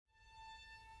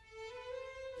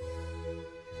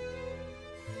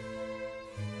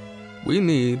We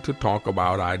need to talk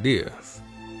about ideas,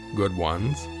 good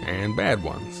ones and bad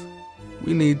ones.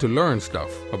 We need to learn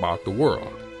stuff about the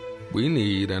world. We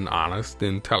need an honest,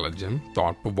 intelligent,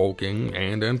 thought-provoking,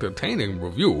 and entertaining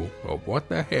review of what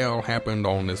the hell happened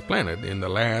on this planet in the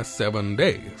last 7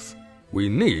 days. We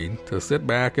need to sit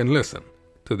back and listen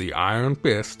to the Iron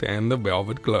Fist and the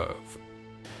Velvet Glove.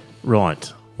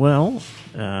 Right. Well,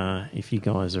 if you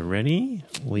guys are ready,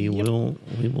 we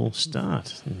will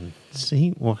start and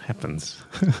see what happens.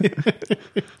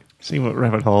 See what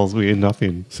rabbit holes we end up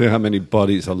in. See how many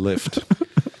bodies are left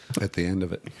at the end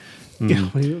of it. Yeah,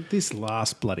 I mean, this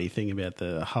last bloody thing about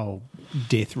the whole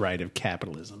death rate of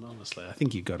capitalism, honestly, I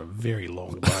think you've got a very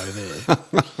long bow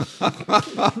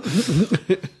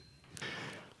there.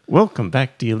 Welcome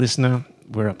back, dear listener.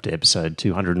 We're up to episode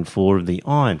 204 of the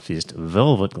Iron Fist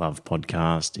Velvet Glove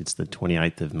podcast. It's the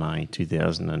 28th of May,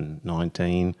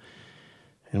 2019.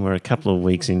 And we're a couple of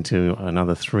weeks into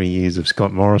another 3 years of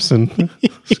Scott Morrison.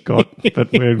 Scott, but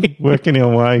we're working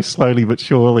our way slowly but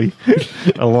surely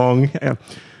along.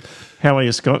 How are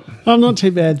you, Scott? I'm not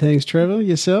too bad, thanks, Trevor.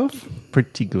 Yourself?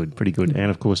 Pretty good, pretty good.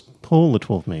 And, of course, Paul, the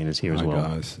 12th man, is here as well.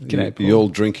 Guys. G'day, Paul. You all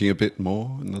drinking a bit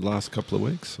more in the last couple of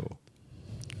weeks? Or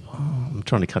I'm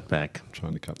trying to cut back.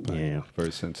 trying to cut back? Yeah.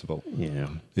 Very sensible. Yeah.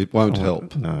 It won't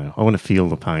help. No, I want to feel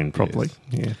the pain properly.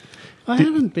 Yes. Yeah. I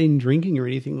haven't been drinking or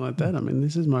anything like that. I mean,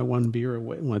 this is my 1 beer a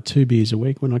week, my 2 beers a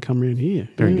week when I come around here.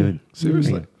 Very good.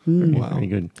 Seriously? Wow. Very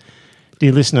good.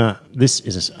 Dear listener, this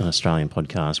is an Australian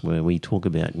podcast where we talk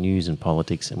about news and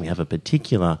politics, and we have a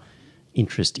particular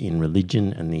interest in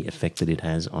religion and the effect that it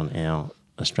has on our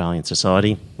Australian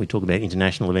society. We talk about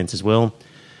international events as well.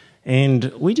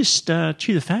 And we just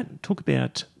chew the fat, talk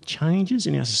about changes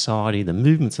in our society, the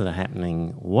movements that are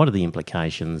happening, what are the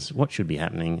implications, what should be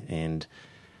happening. And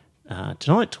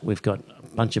tonight we've got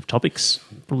a bunch of topics,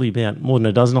 probably about more than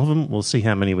a dozen of them. We'll see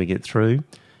how many we get through.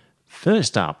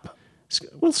 First up,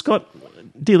 well, Scott,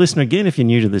 dear listener, again, if you're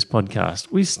new to this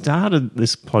podcast, we started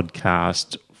this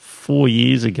podcast 4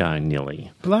 years ago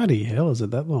nearly. Bloody hell, is it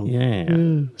that long?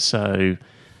 Yeah. So,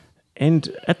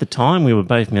 and at the time we were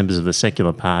both members of the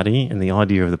Secular Party, and the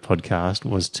idea of the podcast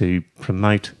was to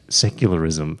promote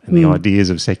secularism and the ideas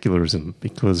of secularism,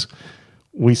 because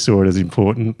we saw it as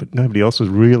important, but nobody else was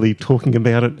really talking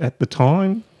about it at the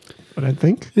time, I don't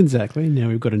think. Exactly. Now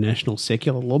we've got a national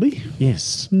secular lobby.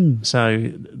 Yes.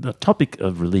 So the topic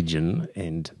of religion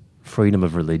and freedom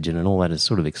of religion and all that has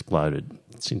sort of exploded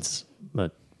since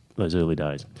those early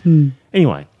days.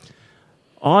 Anyway,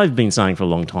 I've been saying for a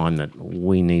long time that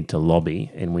we need to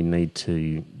lobby and we need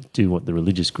to do what the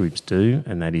religious groups do,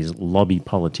 and that is lobby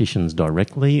politicians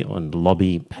directly and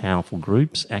lobby powerful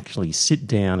groups, actually sit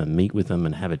down and meet with them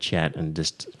and have a chat and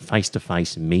just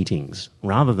face-to-face meetings,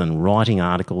 rather than writing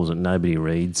articles that nobody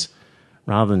reads,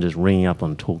 rather than just ringing up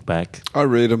on talkback. I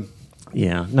read them.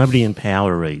 Yeah, nobody in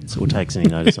power reads or takes any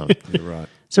notice of it. You're right.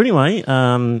 So anyway,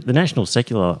 the National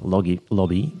Secular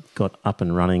Lobby got up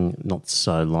and running not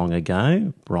so long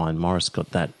ago. Brian Morris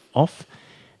got that off.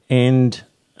 And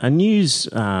a news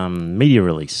media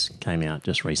release came out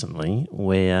just recently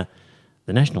where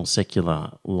the National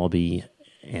Secular Lobby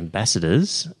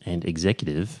ambassadors and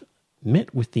executive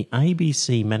met with the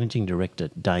ABC Managing Director,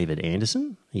 David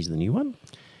Anderson, he's the new one,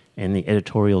 and the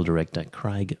Editorial Director,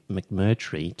 Craig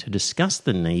McMurtry, to discuss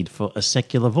the need for a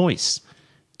secular voice.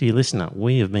 Dear listener,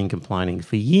 we have been complaining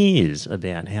for years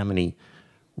about how many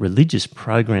religious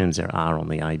programs there are on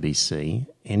the ABC,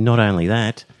 and not only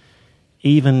that,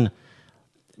 even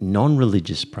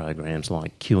non-religious programs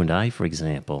like Q&A, for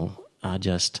example, are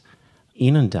just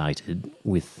inundated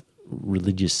with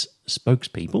religious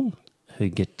spokespeople who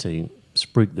get to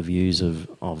spruik the views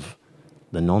of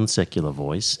the non-secular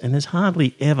voice, and there's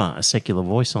hardly ever a secular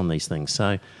voice on these things.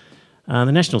 So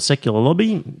the National Secular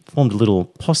Lobby formed a little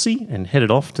posse and headed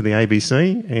off to the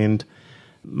ABC and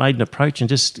made an approach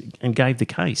and gave the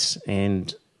case.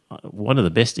 And one of the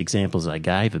best examples they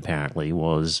gave, apparently,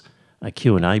 was a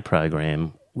Q&A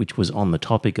program which was on the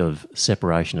topic of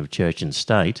separation of church and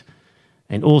state,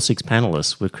 and all 6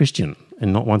 panellists were Christian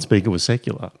and not one speaker was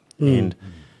secular. And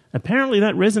apparently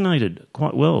that resonated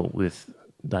quite well with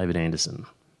David Anderson.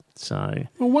 So,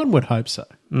 well, one would hope so.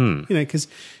 You know, because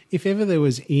if ever there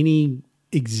was any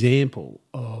example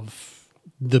of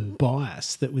the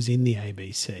bias that was in the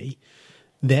ABC,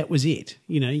 that was it.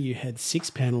 You know, you had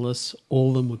 6 panellists, all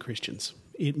of them were Christians.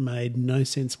 It made no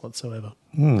sense whatsoever.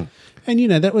 And, you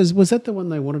know, was that the one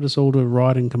they wanted us all to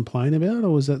write and complain about,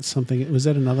 or was that something? Was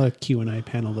that another Q&A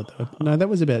panel no, that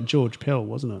was about George Pell,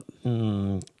 wasn't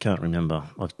it? Can't remember.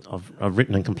 I've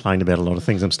written and complained about a lot of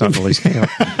things. I'm starting to lose count.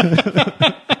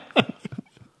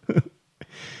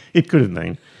 It could have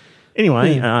been.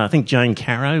 Anyway, I think Jane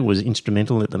Caro was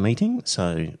instrumental at the meeting,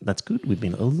 so that's good. We've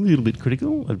been a little bit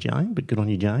critical of Jane, but good on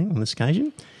you, Jane, on this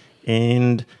occasion.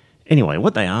 And anyway,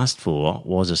 what they asked for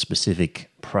was a specific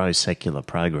pro-secular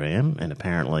program, and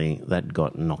apparently that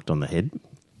got knocked on the head.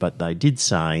 But they did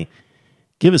say,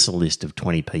 give us a list of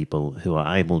 20 people who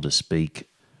are able to speak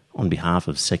on behalf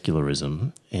of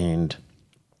secularism, and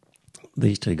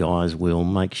these two guys will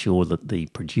make sure that the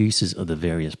producers of the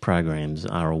various programs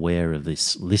are aware of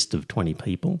this list of 20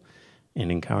 people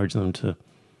and encourage them to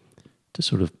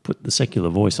sort of put the secular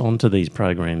voice onto these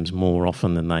programs more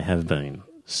often than they have been.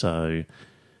 So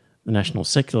the National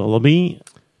Secular Lobby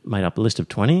made up a list of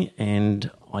 20, and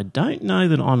I don't know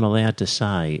that I'm allowed to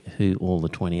say who all the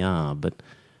 20 are, but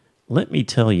let me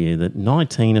tell you that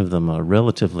 19 of them are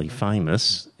relatively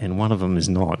famous and one of them is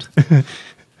not.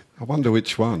 I wonder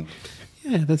which one.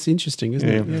 Yeah, that's interesting, isn't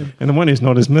it? Yeah. And the one who's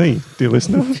not is me, dear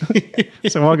listener.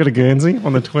 So I got a Guernsey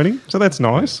on the 20, so that's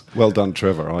nice. Well done,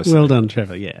 Trevor, I say. Well done,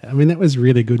 Trevor, yeah. I mean, that was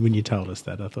really good when you told us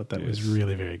that. I thought that was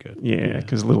really very good. Yeah,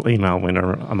 because a little email went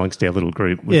amongst our little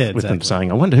group with, exactly. with them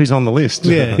saying, I wonder who's on the list.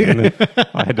 Yeah. And then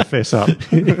I had to fess up.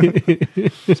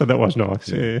 So that was nice,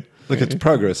 yeah. Look, it's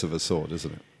progress of a sort,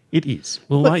 isn't it? It is.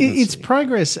 Well, But wait and it's see.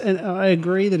 progress, and I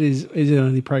agree that it is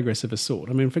only progress of a sort.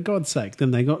 I mean, for God's sake,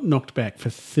 then they got knocked back for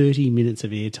 30 minutes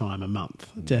of airtime a month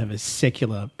to have a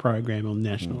secular program on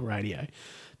national radio.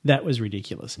 That was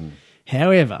ridiculous.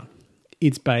 However,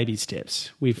 it's baby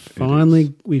steps. We've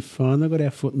finally got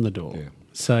our foot in the door. Yeah.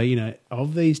 So,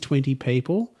 of these 20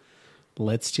 people,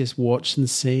 let's just watch and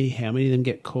see how many of them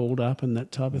get called up and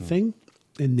that type of thing.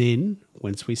 And then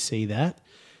once we see that,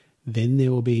 then there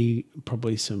will be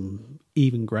probably some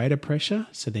even greater pressure.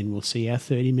 So then we'll see our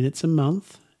 30 minutes a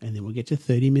month, and then we'll get to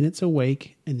 30 minutes a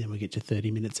week, and then we'll get to 30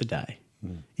 minutes a day.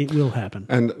 It will happen.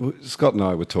 And Scott and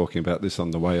I were talking about this on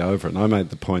the way over, and I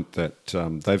made the point that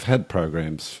they've had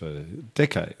programs for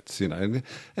decades,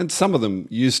 and some of them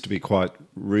used to be quite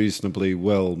reasonably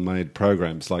well-made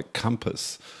programs, like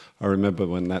Compass. I remember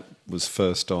when that was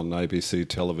first on ABC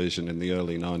television in the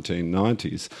early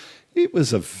 1990s. It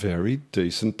was a very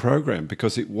decent program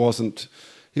because it wasn't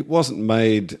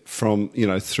made from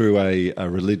through a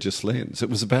religious lens. It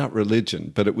was about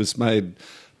religion, but it was made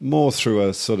more through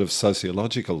a sort of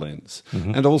sociological lens.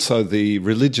 And also the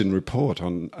Religion Report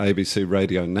on ABC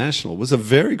Radio National was a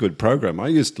very good program. I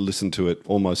used to listen to it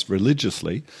almost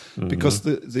religiously because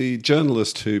the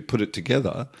journalist who put it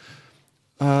together,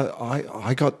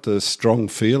 I got the strong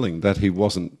feeling that he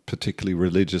wasn't particularly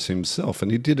religious himself,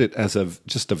 and he did it as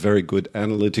just a very good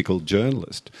analytical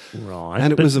journalist. Right,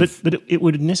 and but it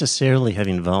would necessarily have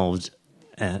involved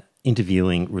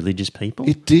interviewing religious people?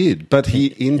 It did, but he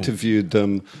interviewed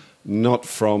them not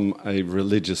from a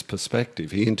religious perspective.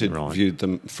 He interviewed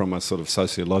them from a sort of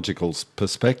sociological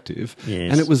perspective,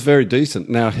 and it was very decent.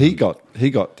 Now he got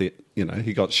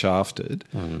shafted,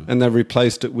 and they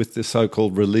replaced it with the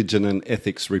so-called Religion and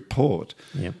Ethics Report,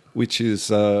 which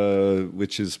is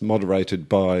moderated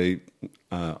by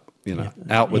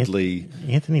outwardly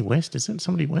Anthony West, is it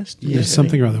somebody West? Yeah,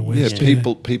 something or other West.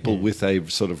 People with a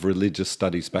sort of religious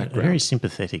studies background. A very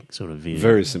sympathetic sort of view.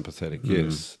 Very sympathetic,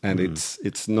 yes, and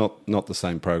it's not the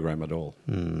same program at all.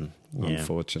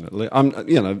 Unfortunately,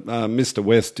 Mr.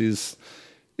 West is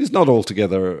not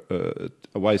altogether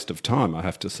a waste of time, I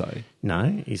have to say.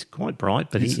 No, he's quite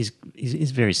bright, but he's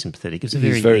very sympathetic. It's a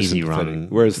very easy run.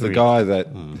 Whereas the guy that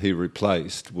he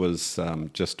replaced was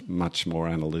just much more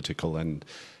analytical, and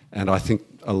I think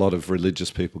a lot of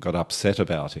religious people got upset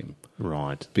about him.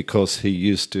 Right. Because he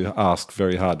used to ask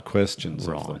very hard questions.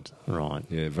 Right.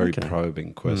 Yeah, very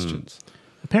probing questions.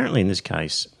 Apparently in this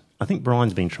case, I think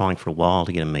Brian's been trying for a while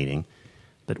to get a meeting,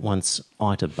 but once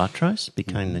Ita Buttrose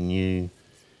became the new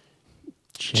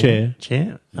chair,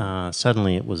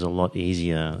 suddenly it was a lot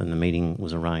easier and the meeting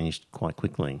was arranged quite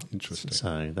quickly. Interesting.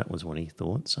 So that was what he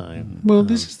thought. So Well,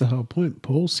 this is the whole point.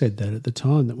 Paul said that at the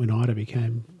time, that when Ida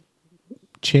became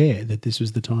chair, that this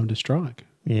was the time to strike.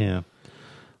 yeah.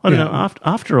 I don't know,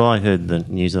 after I heard the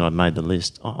news that I'd made the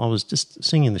list, I was just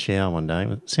singing in the shower one day.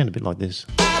 It sounded a bit like this.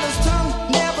 Ida's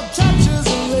tongue never touches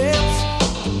her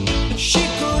lips. She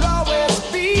could always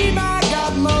be my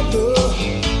godmother.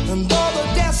 And though the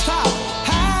desktop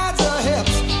hides her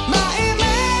hips, my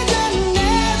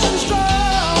imagination's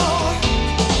strong.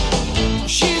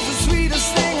 She's the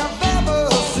sweetest thing I've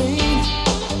ever seen.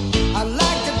 I'd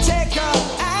like to take her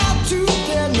out to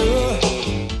dinner.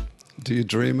 Do you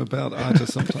dream about Ita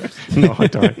sometimes? No, I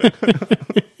don't.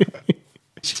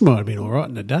 She might have been all right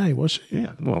in a day, was she?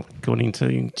 Yeah, well, according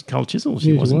to Cole Chisel,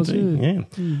 she Yeah, was she was, indeed.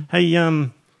 Yeah. Hey,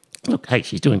 Look, hey,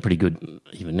 she's doing pretty good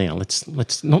even now. Let's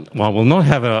not. Well, we'll not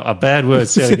have a bad word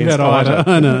said against Ida.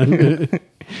 I know.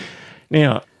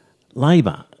 Now,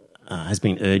 Labor has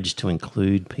been urged to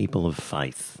include people of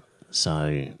faith.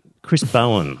 So Chris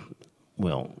Bowen,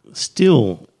 well,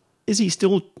 is he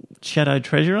still Shadow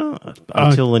Treasurer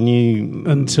until the new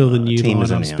team is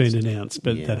lineup's announced? been announced,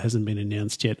 but that hasn't been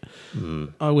announced yet.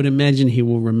 I would imagine he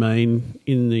will remain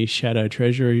in the Shadow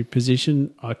Treasury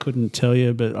position. I couldn't tell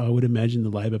you, but I would imagine the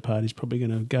Labor Party's probably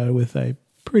going to go with a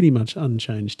pretty much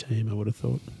unchanged team, I would have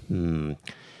thought.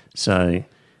 So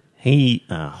he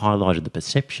highlighted the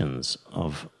perceptions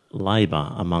of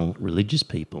Labor among religious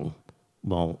people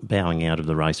while bowing out of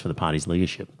the race for the party's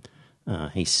leadership.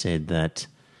 He said that,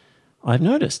 "I've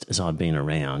noticed as I've been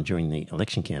around during the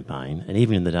election campaign and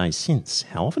even in the days since,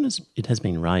 how often it has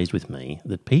been raised with me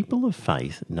that people of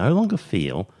faith no longer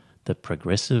feel that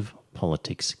progressive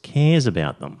politics cares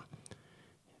about them."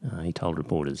 He told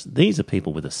reporters, "These are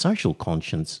people with a social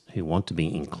conscience who want to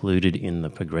be included in the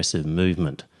progressive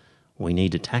movement. We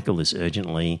need to tackle this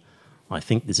urgently. I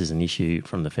think this is an issue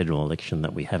from the federal election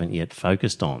that we haven't yet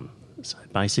focused on." So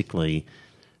basically,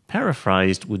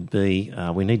 paraphrased would be,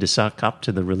 we need to suck up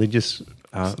to the religious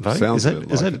vote. Sounds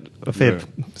Is that a fair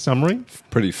summary?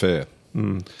 Pretty fair.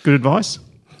 Good advice?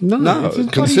 No, it's a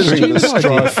considering bloody the stupid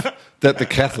idea. strife that the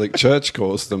Catholic Church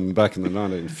caused them back in the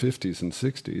 1950s and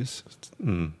 60s.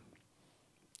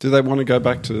 Do they want to go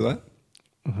back to that?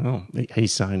 Well,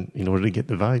 he's saying in order to get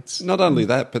the votes. Not only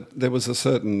that, but there was a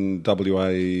certain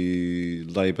WA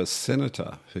Labor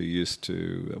senator who used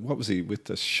to, what was he, with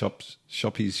the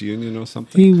Shoppies Union or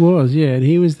something? He was, yeah, and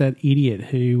he was that idiot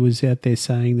who was out there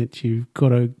saying that you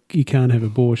can't have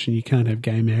abortion, you can't have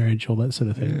gay marriage, all that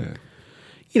sort of thing. Yeah.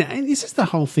 You know, and this is the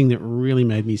whole thing that really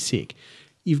made me sick.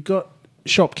 You've got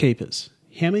shopkeepers.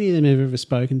 How many of them have ever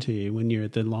spoken to you when you're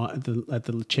at the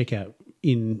checkout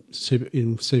in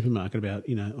supermarket about,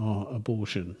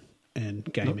 abortion and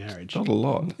gay marriage? Not a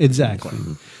lot. Exactly.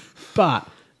 But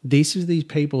these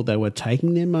people, they were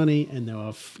taking their money and they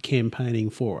were campaigning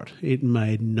for it. It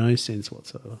made no sense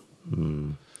whatsoever.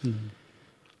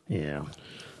 Yeah.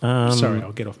 Sorry,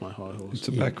 I'll get off my high horse. It's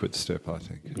a backward step, I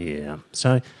think. Yeah.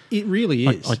 So It really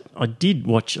is. I did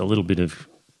watch a little bit of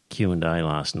Q&A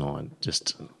last night. I did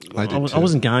too. I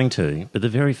wasn't going to, but the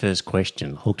very first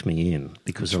question hooked me in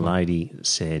because the lady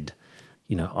said,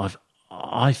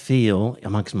 I feel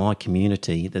amongst my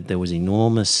community that there was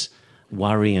enormous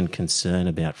worry and concern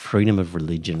about freedom of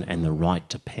religion and the right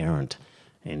to parent.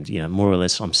 And, more or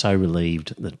less, I'm so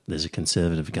relieved that there's a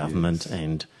Conservative government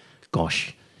and,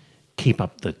 gosh, keep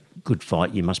up the good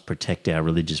fight. You must protect our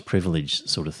religious privilege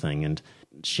sort of thing. And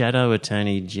Shadow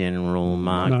Attorney General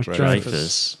Mark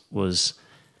Dreyfus was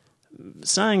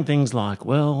saying things like,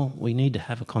 well, we need to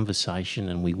have a conversation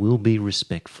and we will be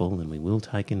respectful and we will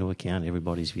take into account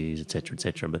everybody's views, etc.,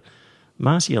 etc. But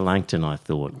Marcia Langton, I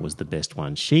thought, was the best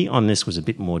one. She, on this, was a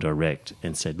bit more direct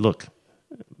and said, look,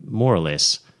 more or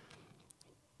less,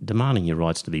 demanding your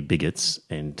rights to be bigots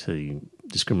and to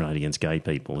discriminate against gay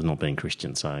people is not being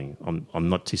Christian, saying, I'm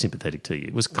not too sympathetic to you.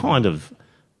 It was kind of...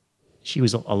 She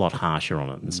was a lot harsher on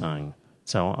it and saying...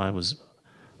 So I was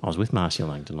with Marcia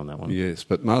Langton on that one. Yes,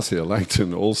 but Marcia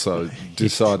Langton also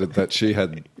decided that she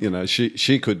had,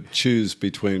 she could choose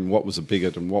between what was a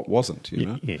bigot and what wasn't,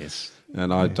 Yes.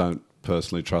 And I don't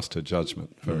personally trust her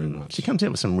judgment very much. She comes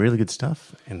out with some really good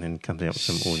stuff and then comes out with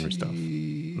some ordinary stuff.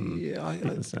 Yeah,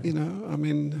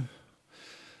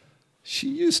 she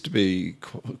used to be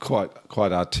quite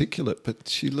articulate, but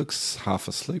she looks half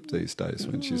asleep these days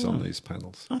when she's on these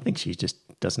panels. I think she just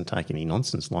doesn't take any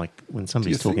nonsense. Like when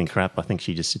somebody's talking crap, I think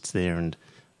she just sits there and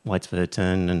waits for her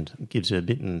turn and gives her a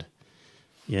bit. And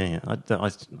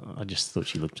I just thought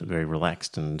she looked very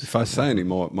relaxed. And if I say any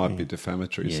more, it might be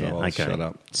defamatory, so I'll shut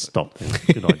up. Stop.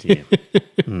 Good idea.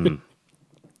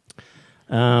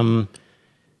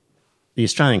 The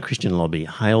Australian Christian Lobby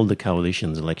hailed the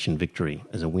Coalition's election victory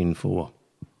as a win for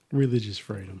religious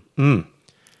freedom.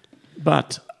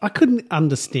 But I couldn't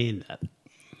understand that.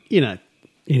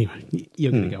 Anyway,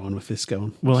 you're going to go on with this. Go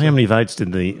on. Well, how many votes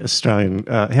did the Australian?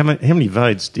 How many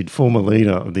votes did former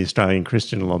leader of the Australian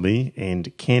Christian Lobby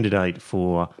and candidate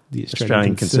for the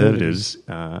Australian Conservatives,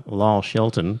 Lyle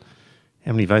Shelton?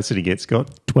 How many votes did he get, Scott?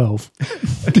 12.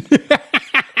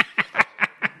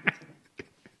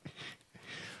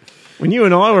 When you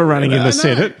and I were running in the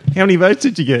Senate, how many votes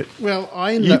did you get? Well,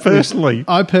 I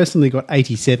personally got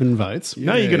 87 votes.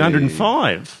 No, you got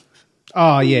 105.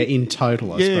 Oh, yeah, in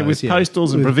total, I suppose. With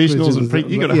postals and provisionals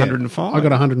you got 105. I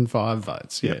got 105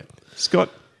 votes, yeah.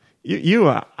 Scott, you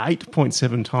are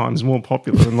 8.7 times more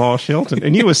popular than Lyle Shelton,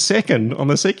 and you were second on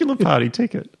the Secular Party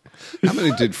ticket. How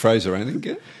many did Fraser Anning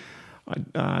get?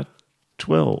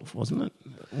 12, wasn't it?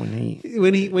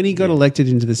 When he got elected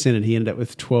into the Senate, he ended up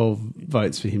with 12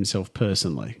 votes for himself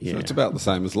personally. Yeah. So it's about the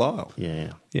same as Lyle.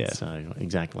 Yeah. Yeah. So,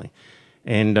 exactly.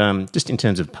 And just in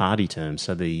terms of party terms,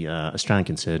 so the Australian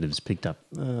Conservatives picked up,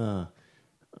 the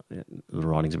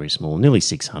writings are very small, nearly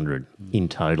 600 in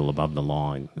total above the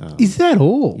line. Is that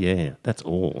all? Yeah, that's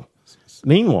all.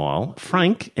 Meanwhile,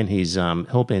 Frank and his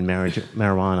Help End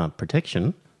Marijuana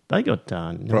Protection, they got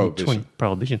nearly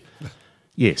Prohibition.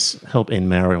 Yes, Help End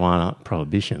Marijuana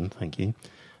Prohibition, thank you.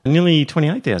 Nearly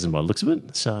 28,000 by the looks of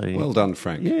it. So Well done,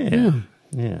 Frank.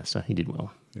 Yeah, so he did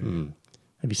well. Yeah.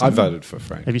 Have you seen I him? voted for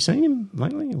Frank. Have you seen him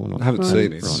lately or not? I haven't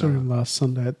seen him. Saw him last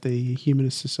Sunday at the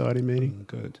Humanist Society meeting.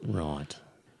 Good. Right.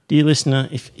 Dear listener,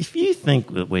 if you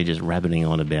think that we're just rabbiting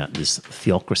on about this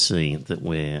theocracy that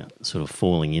we're sort of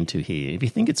falling into here, if you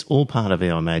think it's all part of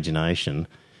our imagination,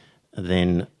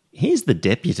 then here's the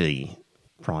Deputy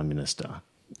Prime Minister.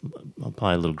 I'll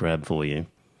play a little grab for you.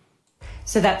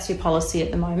 So that's your policy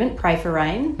at the moment, pray for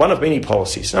rain? One of many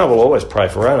policies. No, we'll always pray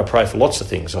for rain. I pray for lots of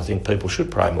things. I think people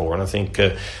should pray more, and I think,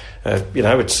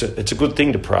 it's a good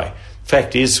thing to pray.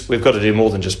 Fact is, we've got to do more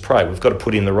than just pray. We've got to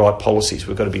put in the right policies.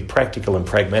 We've got to be practical and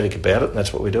pragmatic about it, and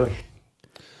that's what we're doing.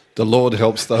 The Lord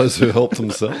helps those who help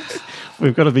themselves.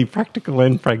 We've got to be practical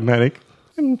and pragmatic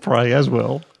and pray as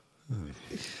well. Oh,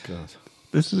 God.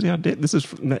 This is this is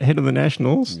head of the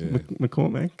Nationals,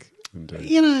 McCormack. Indeed.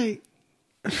 You know,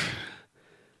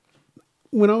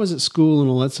 when I was at school and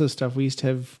all that sort of stuff, we used to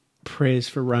have prayers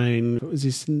for rain. It was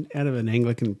this out of an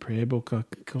Anglican prayer book. I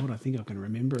think I can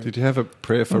remember it. Did you have a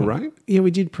prayer for rain? Yeah,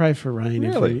 we did pray for rain.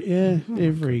 Really?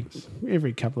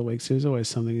 Every couple of weeks. There was always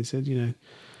something he said,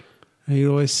 he'd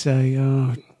always say,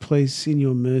 "Oh, please, in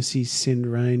your mercy, send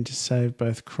rain to save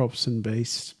both crops and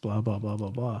beasts." Blah blah blah blah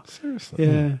blah. Seriously?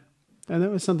 Yeah, and that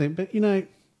was something. But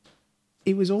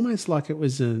it was almost like it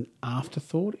was an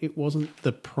afterthought. It wasn't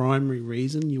the primary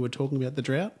reason you were talking about the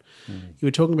drought. You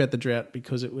were talking about the drought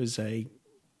because it was a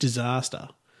disaster,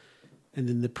 and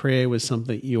then the prayer was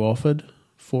something you offered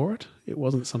for it. It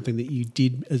wasn't something that you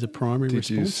did as a primary response.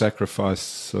 Did you sacrifice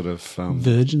sort of...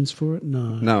 virgins for it?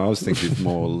 No. No, I was thinking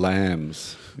more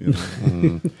lambs,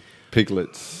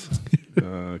 piglets,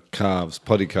 calves,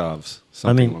 potty calves,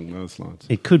 something along those lines.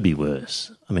 It could be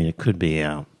worse. It could be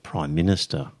our Prime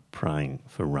Minister praying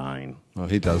for rain. Oh,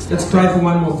 he does that. Let's pray for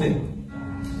one more thing.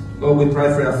 Lord, we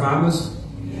pray for our farmers.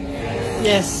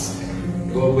 Yes.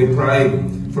 Lord, we pray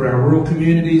for our rural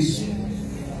communities,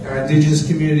 our Indigenous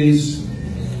communities.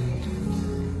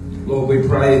 Lord, we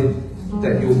pray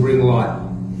that you'll bring light,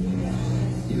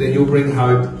 that you'll bring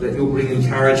hope, that you'll bring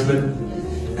encouragement,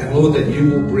 and Lord, that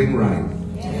you will bring rain.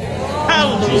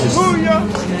 Hallelujah!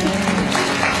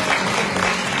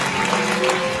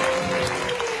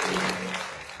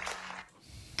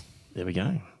 There we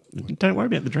go. Don't worry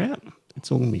about the drought.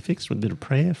 It's all going to be fixed with a bit of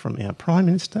prayer from our Prime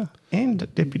Minister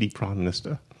and Deputy Prime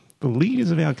Minister, the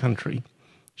leaders of our country,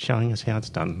 showing us how it's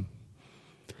done.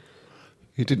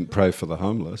 He didn't pray for the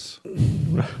homeless.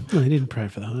 No, he didn't pray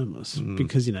for the homeless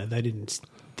because they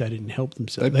didn't help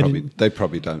themselves. They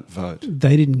probably don't vote.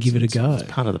 They didn't give it a go. It's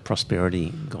part of the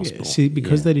prosperity gospel. Yeah, see,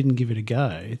 because they didn't give it a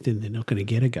go, then they're not going to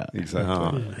get a go. Exactly.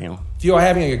 Oh, hang on. If you're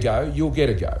having a go, you'll get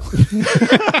a go.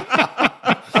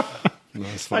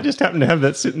 Nice I one. just happen to have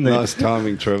that sitting there. Nice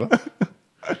timing, Trevor.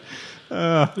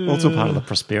 Also part of the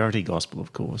prosperity gospel,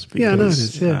 of course. Because, Yeah, I know it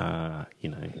is, yeah.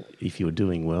 If you're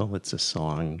doing well, it's a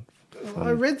sign from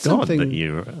I read God something- that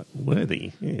you're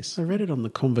worthy. Yes. I read it on The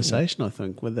Conversation, I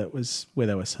think, where they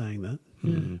were saying that.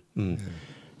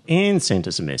 Anne sent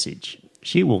us a message.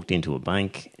 She walked into a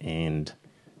bank and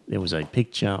there was a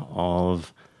picture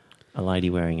of a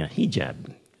lady wearing a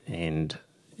hijab, and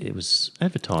it was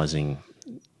advertising.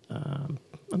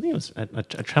 I think it was a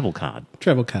travel card.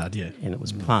 Travel card, yeah. And it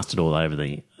was plastered all over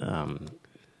the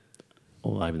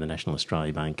National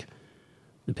Australia Bank,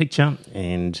 the picture,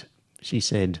 and she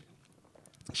said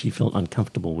she felt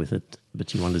uncomfortable with it, but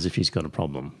she wonders if she's got a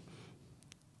problem.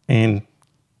 And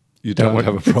You don't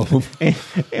have a problem.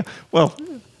 well,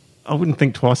 I wouldn't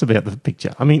think twice about the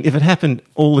picture. If it happened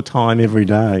all the time, every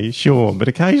day, sure, but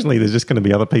occasionally there's just going to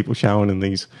be other people showing in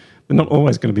these. They're not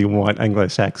always going to be white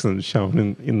Anglo-Saxons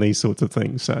showing in these sorts of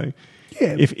things. So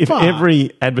Yeah, if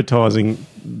every advertising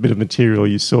bit of material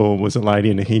you saw was a lady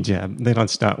in a hijab, then I'd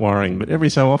start worrying. But every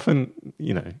so often,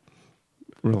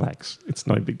 relax. It's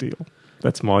no big deal.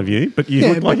 That's my view. But you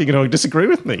look like you're going to disagree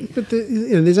with me. But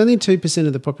there's only 2%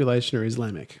 of the population are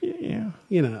Islamic. Yeah.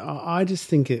 I just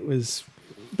think it was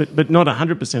But not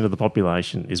 100% of the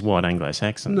population is white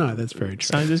Anglo-Saxon. No, that's very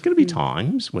true. So there's going to be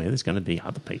times where there's going to be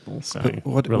other people. So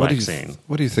What relax do you, in.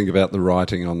 what do you think about the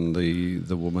writing on the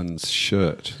woman's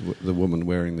shirt, the woman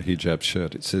wearing the hijab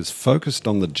shirt? It says, "Focused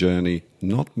on the journey,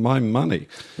 not my money."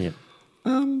 Yeah.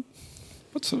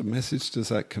 What sort of message does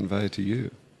that convey to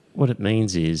you? What it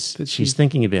means is That she's she's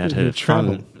thinking about her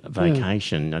travel. fun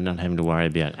vacation and not having to worry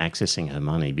about accessing her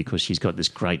money because she's got this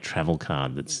great travel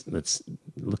card that's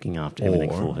looking after everything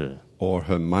for her. Or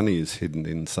her money is hidden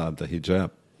inside the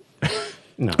hijab.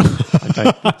 No, I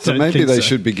don't. So Don't maybe think they so.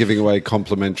 should be giving away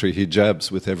complimentary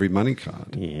hijabs with every money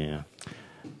card. Yeah.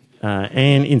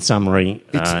 And in summary,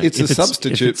 It's if a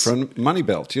substitute if for a money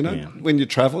belt. You know, Yeah. when you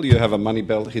travel, you have a money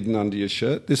belt hidden under your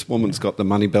shirt. This woman's got the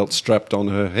money belt strapped on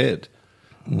her head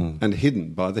and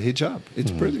hidden by the hijab.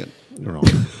 It's brilliant.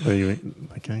 Right.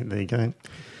 Okay, there you go.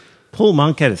 Paul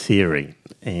Monk had a theory,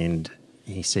 and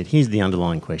he said, here's the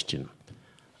underlying question.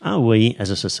 Are we, as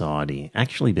a society,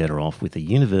 actually better off with a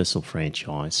universal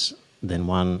franchise than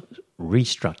one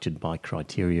restructured by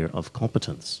criteria of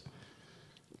competence?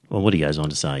 Well, what he goes on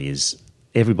to say is,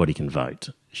 everybody can vote.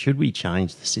 Should we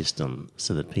change the system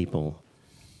so that people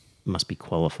must be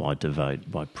qualified to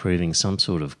vote by proving some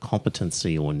sort of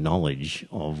competency or knowledge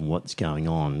of what's going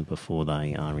on before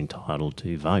they are entitled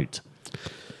to vote?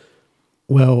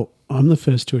 Well, I'm the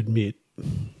first to admit,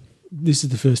 this is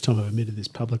the first time I've admitted this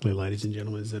publicly, ladies and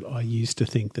gentlemen, is that I used to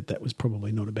think that that was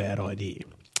probably not a bad idea.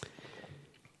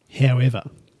 However,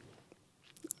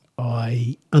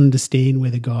 I understand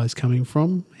where the guy's coming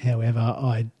from. However,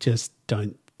 I just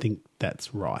don't think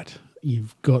that's right.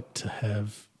 You've got to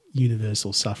have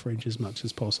universal suffrage as much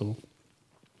as possible.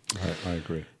 I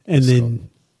agree. And Scott. then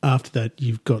after that,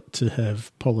 you've got to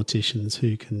have politicians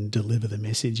who can deliver the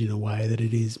message in a way that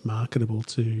it is marketable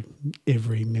to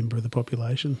every member of the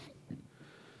population.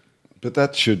 But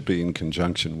that should be in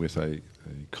conjunction with a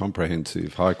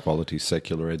comprehensive, high-quality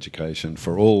secular education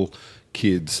for all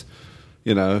kids,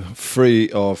 you know, free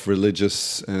of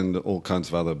religious and all kinds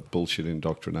of other bullshit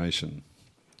indoctrination.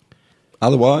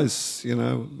 Otherwise, you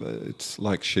know, it's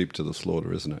like sheep to the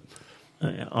slaughter, isn't it?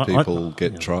 People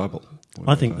get tribal.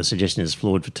 I think the suggestion is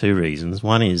flawed for two reasons.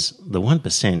 One is the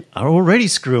 1% are already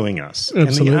screwing us.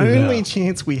 Absolutely, and the they only are.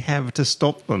 chance we have to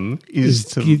stop them is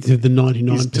to give the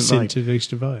 99% vote. to vote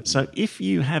to vote. So if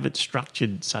you have it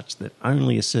structured such that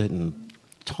only a certain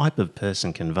type of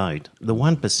person can vote, the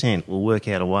 1% will work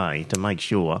out a way to make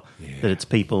sure that it's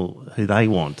people who they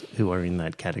want who are in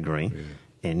that category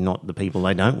and not the people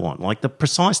they don't want. Like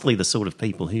precisely the sort of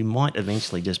people who might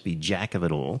eventually just be jack of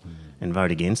it all and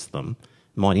vote against them,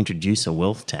 might introduce a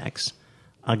wealth tax,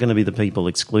 are going to be the people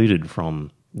excluded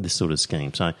from this sort of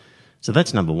scheme. So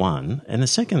that's number one. And the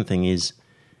second thing is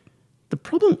the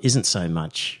problem isn't so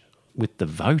much with the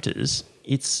voters,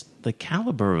 it's the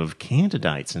calibre of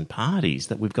candidates and parties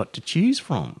that we've got to choose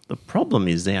from. The problem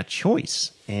is our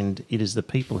choice, and it is the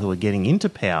people who are getting into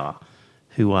power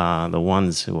who are the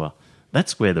ones who are...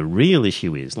 That's where the real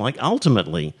issue is. Like,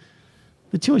 ultimately,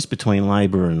 the choice between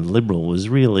Labor and Liberal was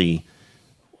really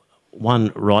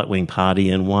one right-wing party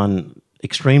and one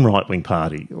extreme right-wing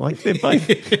party. Like, they're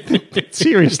both...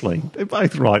 seriously, they're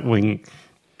both right-wing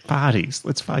parties,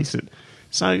 let's face it.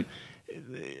 So...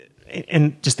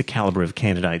 And just the calibre of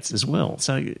candidates as well.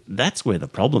 So that's where the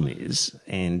problem is.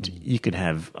 And you could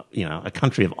have, you know, a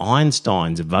country of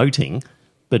Einsteins voting,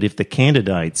 but if the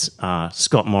candidates are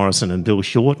Scott Morrison and Bill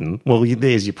Shorten, well,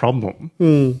 there's your problem.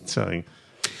 So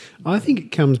I think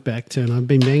it comes back to, and I've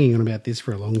been banging on about this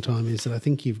for a long time, is that I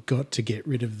think you've got to get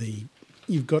rid of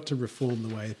you've got to reform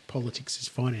the way politics is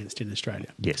financed in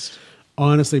Australia. yes,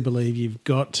 I honestly believe you've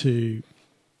got to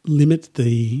limit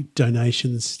the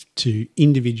donations to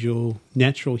individual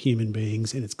natural human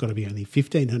beings, and it's got to be only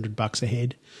 $1,500 a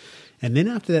head. And then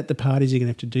after that, the parties are going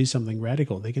to have to do something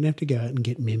radical. They're going to have to go out and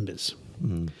get members.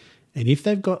 And if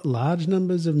they've got large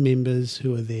numbers of members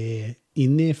who are there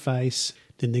in their face,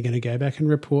 then they're going to go back and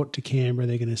report to Canberra.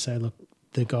 They're going to say, look,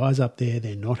 the guys up there,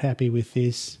 they're not happy with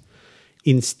this.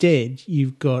 Instead,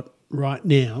 you've got right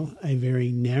now a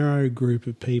very narrow group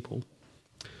of people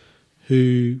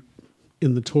who,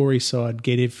 in the Tory side,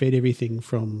 get fed everything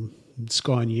from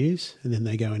Sky News, and then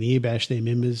they go and earbash their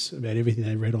members about everything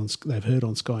they've heard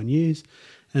on Sky News,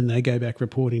 and they go back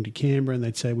reporting to Canberra, and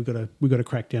they'd say we've got to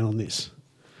crack down on this,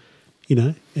 you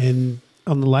know. And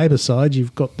on the Labor side,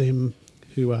 you've got them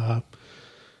who are,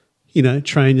 you know,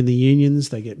 trained in the unions.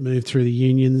 They get moved through the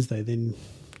unions. They then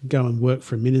go and work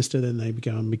for a minister. Then they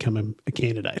go and become a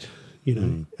candidate. You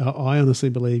know, I honestly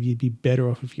believe you'd be better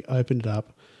off if you opened it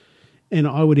up. And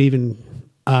I would even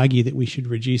argue that we should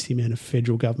reduce the amount of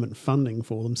federal government funding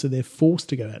for them so they're forced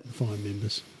to go out and find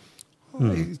members.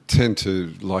 I tend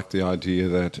to like the idea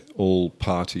that all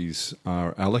parties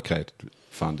are allocated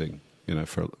funding,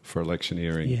 for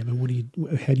electioneering. Yeah,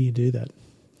 but how do you do that?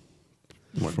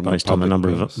 Based on the number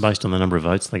of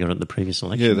votes they got at the previous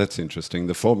election. Yeah, that's interesting.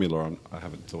 The formula I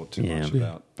haven't thought too much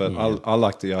about, but I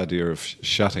like the idea of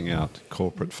shutting out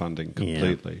corporate funding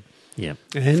completely. Yeah,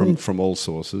 from all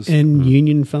sources, and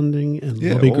union funding and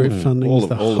lobby group funding,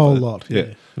 the whole lot.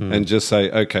 Yeah, and just say,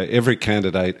 okay, every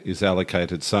candidate is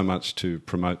allocated so much to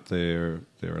promote their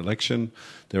election.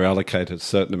 They're allocated a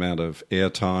certain amount of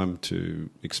airtime to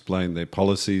explain their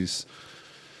policies.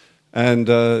 And,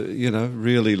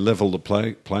 really level the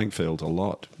playing field a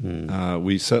lot.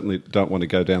 We certainly don't want to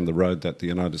go down the road that the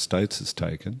United States has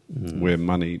taken, where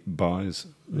money buys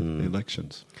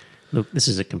elections. Look, this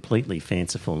is a completely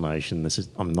fanciful notion.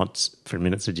 I'm not for a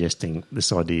minute suggesting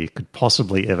this idea could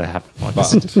possibly ever happen.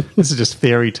 This is just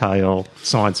fairy tale,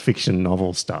 science fiction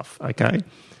novel stuff, okay?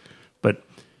 But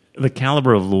the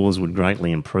calibre of laws would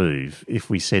greatly improve if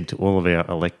we said to all of our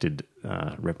elected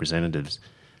representatives,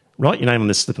 write your name on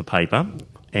this slip of paper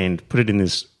and put it in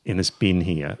this bin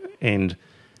here, and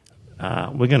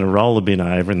we're going to roll the bin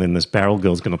over, and then this barrel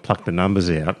girl's going to pluck the numbers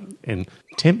out, and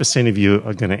 10% of you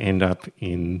are going to end up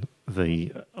in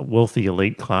the wealthy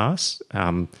elite class,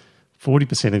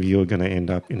 40% of you are going to end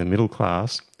up in the middle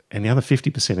class, and the other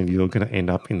 50% of you are going to end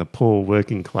up in the poor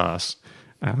working class.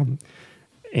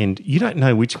 And you don't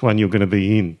know which one you're going to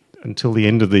be in until the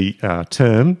end of the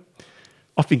term.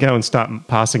 Off you go and start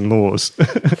passing laws.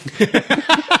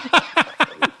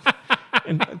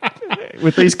 And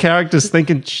with these characters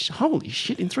thinking, holy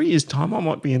shit, in 3 years' time I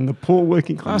might be in the poor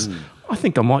working class. I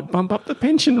think I might bump up the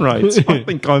pension rates. I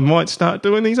think I might start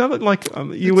doing these other...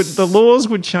 the laws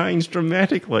would change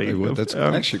dramatically. That's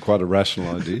actually quite a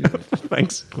rational idea.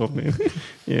 Thanks. Well, man.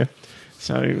 Yeah.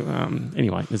 So,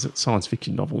 anyway, there's a science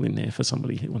fiction novel in there for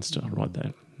somebody who wants to write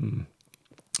that.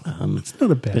 It's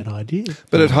not a bad idea,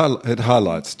 but it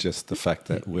highlights just the fact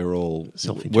that we're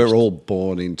all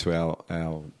born into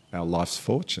our life's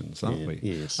fortunes, aren't we?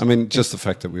 Yes. I mean, just the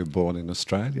fact that we were born in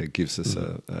Australia gives us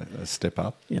a step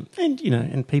up. Yeah,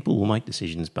 and people will make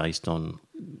decisions based on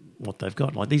what they've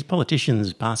got. Like these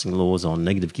politicians passing laws on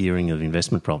negative gearing of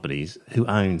investment properties, who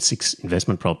own 6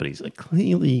 investment properties, are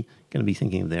clearly going to be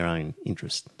thinking of their own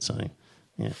interest. So,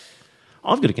 yeah.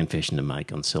 I've got a confession to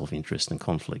make on self-interest and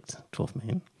conflict, 12th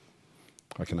man.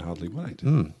 I can hardly wait.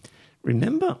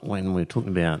 Remember when we were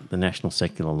talking about the National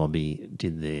Secular Lobby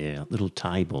did their little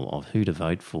table of who to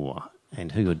vote for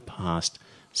and who had passed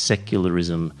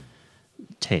secularism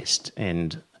test,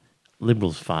 and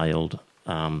Liberals failed,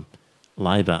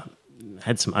 Labor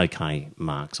had some okay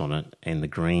marks on it, and the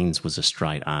Greens was a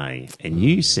straight A. And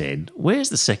you said, where's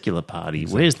the secular party?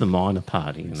 Exactly. Where's the minor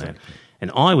party in that?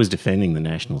 And I was defending the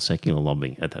National Secular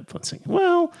Lobby at that point, saying,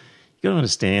 well, you've got to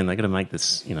understand, they've got to make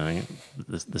this,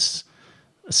 this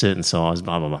a certain size,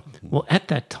 blah, blah, blah. Well, at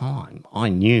that time, I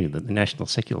knew that the National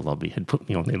Secular Lobby had put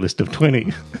me on their list of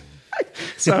 20.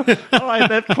 So I, at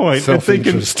that point, am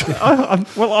thinking,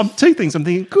 I'm 2 things. I'm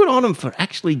thinking, good on them for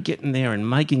actually getting there and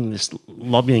making this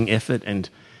lobbying effort, and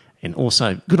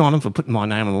also good on them for putting my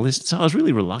name on the list. So I was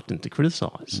really reluctant to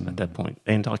criticise at that point.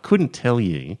 And I couldn't tell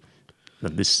you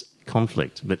that this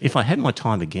conflict, but if I had my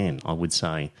time again, I would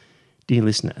say, dear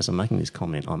listener, as I'm making this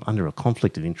comment, I'm under a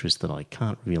conflict of interest that I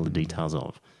can't reveal the details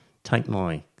of. Take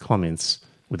my comments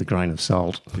with a grain of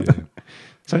salt. Yeah.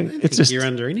 So it's just you're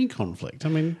under any conflict. I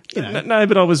mean, no,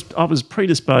 but I was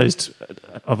predisposed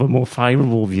of a more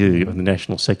favourable view of the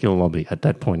National Secular Lobby at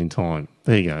that point in time.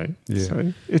 There you go. Yeah,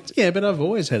 so but I've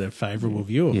always had a favourable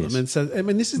view of them, and so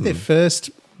this is their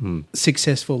first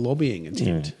successful lobbying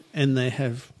attempt, and they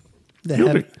have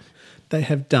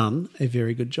done a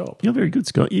very good job. You're very good,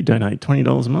 Scott. You donate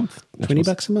 $20 a month.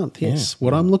 $20 a month, yes. Yeah.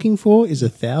 What I'm looking for is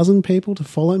 1,000 people to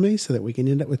follow me so that we can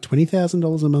end up with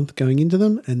 $20,000 a month going into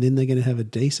them, and then they're going to have a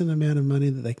decent amount of money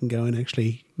that they can go and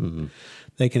actually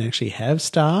they can actually have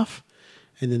staff,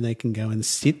 and then they can go and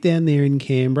sit down there in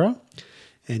Canberra.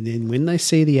 And then when they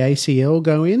see the ACL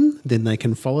go in, then they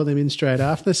can follow them in straight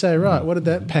after. They say, right, what did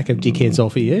that pack of dickheads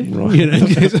offer you? Right.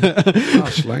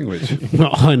 Harsh language. Well,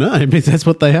 I know, but that's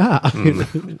what they are.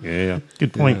 Yeah,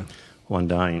 good point. Yeah. One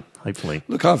day, hopefully.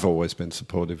 Look, I've always been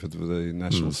supportive of the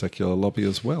National Secular Lobby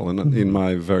as well. And in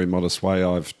my very modest way,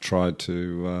 I've tried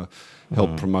to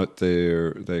help promote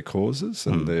their causes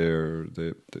and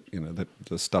the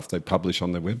stuff they publish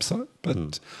on their website.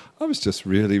 But I was just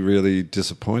really, really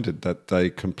disappointed that they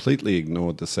completely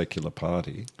ignored the secular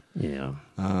party,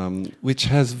 which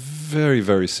has very,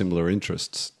 very similar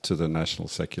interests to the National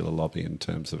Secular Lobby in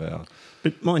terms of our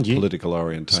but mind you, political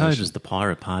orientation. So does the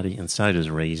Pirate Party, and so does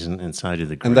Reason, and so do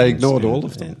the Greens. And they ignored all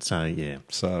of them. And so, yeah.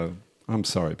 So I'm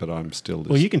sorry, but I'm still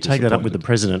Well, you can take that up with the disappointed.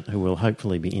 president, who will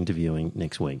hopefully be interviewing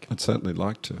next week. I'd certainly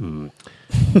like to.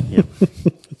 Yep.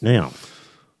 Now,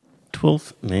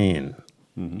 12th man.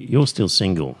 You're still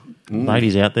single.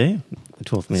 Ladies out there, the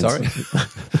 12th man. Sorry?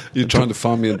 You're trying to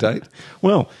find me a date?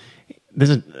 Well,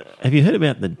 have you heard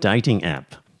about the dating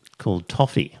app called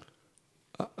Toffee?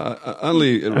 I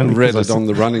only Only read because it on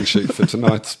the running sheet for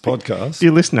tonight's podcast.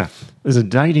 Dear listener, there's a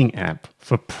dating app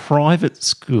for private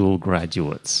school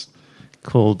graduates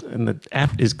and the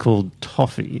app is called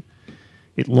Toffee.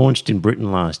 It launched in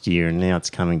Britain last year and now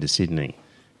it's coming to Sydney.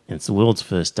 And it's the world's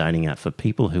first dating app for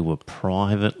people who were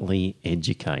privately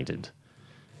educated.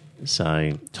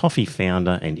 So, Toffee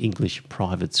founder and English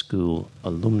private school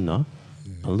alumna,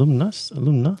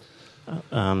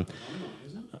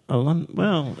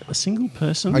 a single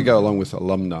person. I go along with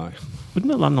alumni.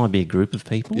 Wouldn't alumni be a group of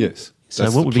people? Yes. So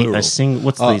that's what the would be plural. what's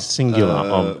the singular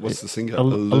of? What's the singular?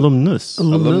 Alumnus.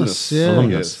 Alumnus. Yeah.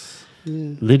 Alumnus.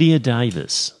 Yes. Lydia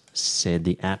Davis said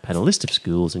the app had a list of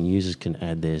schools and users can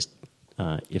add theirs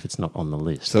if it's not on the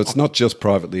list. So it's not just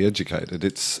privately educated,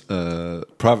 it's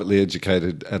privately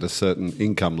educated at a certain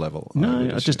income level. No,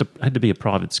 it just had to be a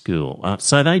private school.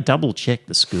 So they double-check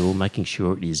the school, making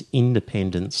sure it is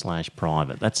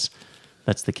independent/private. That's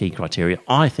the key criteria.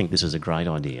 I think this is a great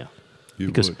idea.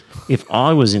 Because if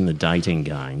I was in the dating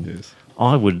game, Yes.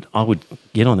 I would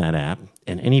get on that app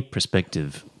and any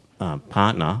prospective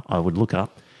partner I would look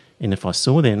up, and if I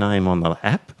saw their name on the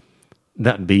app,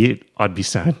 that'd be it. I'd be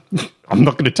saying, I'm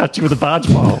not going to touch you with a barge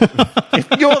pole. If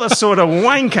you're the sort of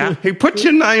wanker who puts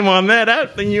your name on that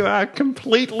app, then you are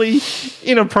completely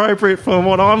inappropriate for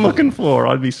what I'm looking for,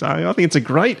 I'd be saying. I think it's a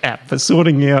great app for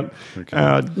sorting out...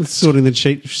 Sorting the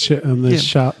cheat on the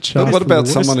chart. But what about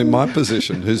someone in my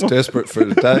position who's desperate for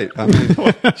a date? I mean,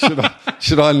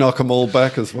 should I knock them all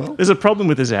back as well? There's a problem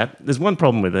with this app. There's one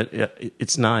problem with it.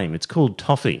 Its name. It's called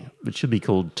Toffee. It should be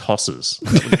called Tosses.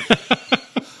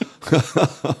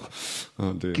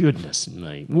 Oh dear. Goodness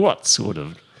me. What sort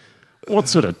of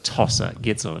tosser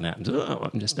gets on an app and says,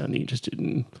 I'm just only interested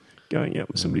in going out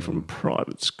with somebody from a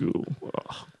private school.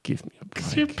 Oh, give me a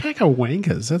break. You're a pack of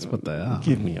wankers. That's what they are.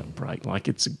 Give me a break. Like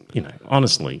it's,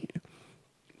 honestly,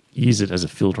 use it as a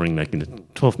filtering mechanism.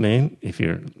 12th man, if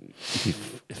you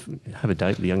have a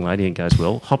date with a young lady and it goes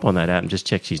well, hop on that app and just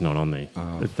check she's not on there.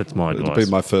 That's my advice. It'll be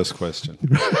my first question.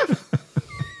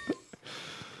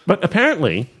 But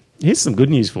apparently, here's some good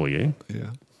news for you.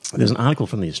 Yeah. There's an article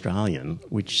from The Australian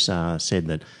which said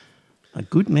that a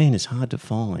good man is hard to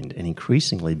find and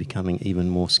increasingly becoming even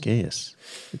more scarce,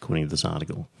 according to this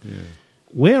article. Yeah.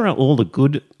 Where are all the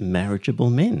good marriageable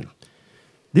men?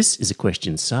 This is a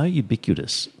question so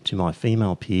ubiquitous to my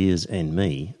female peers and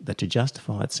me that to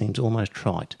justify it seems almost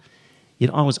trite.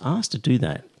 Yet I was asked to do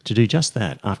just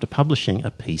that, after publishing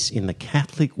a piece in the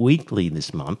Catholic Weekly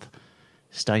this month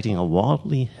stating a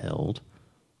widely held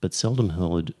but seldom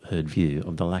heard view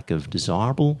of the lack of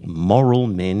desirable moral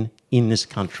men in this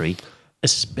country,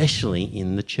 especially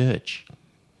in the church.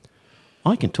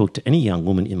 I can talk to any young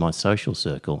woman in my social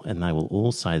circle and they will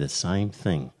all say the same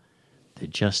thing. There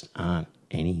just aren't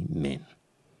any men.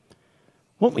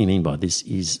 What we mean by this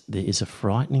is there is a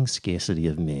frightening scarcity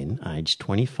of men aged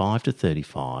 25 to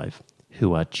 35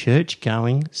 who are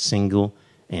church-going, single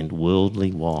and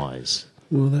worldly wise.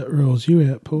 Well, that rules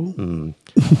you out, Paul.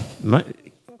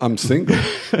 I'm single.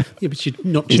 Yeah, but you're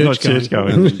not He's not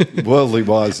church-going. church-going. Worldly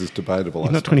wise is debatable.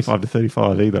 He's not 25 to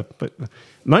 35 either. But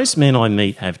most men I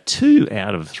meet have 2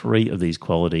 out of 3 of these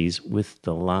qualities, with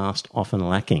the last often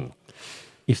lacking.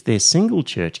 If they're single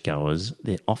churchgoers,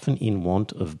 they're often in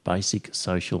want of basic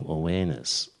social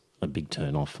awareness, a big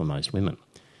turn-off for most women.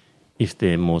 If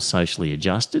they're more socially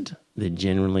adjusted, they're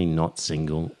generally not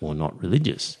single or not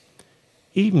religious.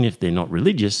 Even if they're not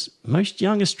religious, most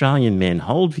young Australian men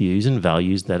hold views and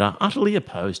values that are utterly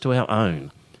opposed to our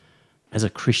own. As a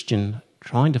Christian,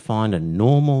 trying to find a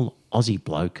normal Aussie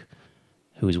bloke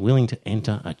who is willing to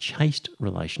enter a chaste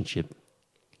relationship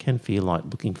can feel like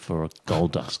looking for a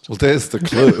gold dust. Well, there's the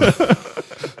clue.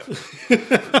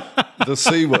 The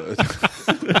C word.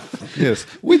 Yes.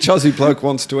 Which Aussie bloke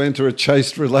wants to enter a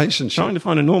chaste relationship? Trying to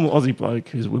find a normal Aussie bloke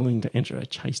who's willing to enter a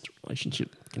chaste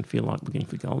relationship can feel like looking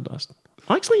for gold dust.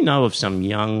 I actually know of some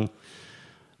young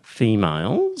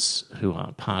females who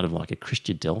are part of like a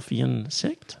Christadelphian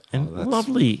sect, and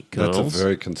lovely girls. That's a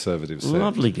very conservative sect.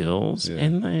 Lovely girls, Yeah.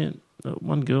 and they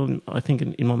one girl, I think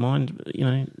in my mind,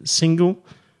 single,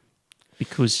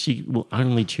 because she will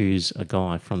only choose a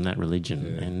guy from that religion,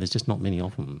 and there's just not many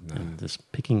of them. No. And the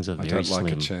pickings are very slim. I don't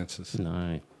like her chances.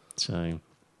 No. So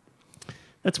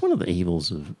that's one of the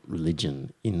evils of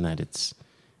religion, in that it's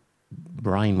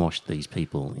brainwashed these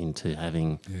people into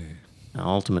having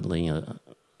ultimately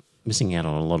missing out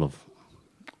on a lot of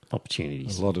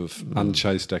opportunities. A lot of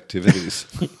unchaste activities.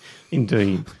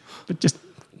 Indeed. But just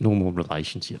normal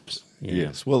relationships. Yeah.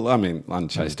 Yes. Well, I mean,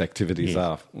 unchaste activities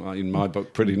are, well, in my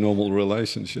book, pretty normal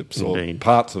relationships Indeed. or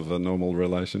parts of a normal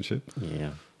relationship.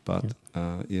 Yeah. But,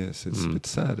 yes, it's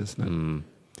sad, isn't it?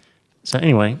 So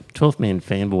anyway, 12th Man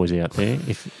fanboys out there,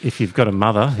 if you've got a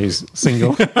mother who's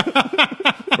single...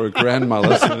 Or a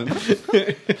grandmother soon.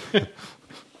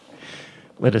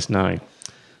 Let us know.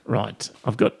 Right,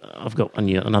 I've got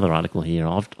another article here.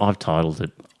 I've titled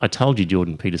it, I Told You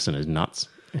Jordan Peterson is Nuts.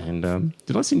 And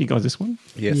did I send you guys this one?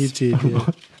 Yes. You did, yeah.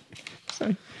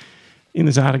 So, in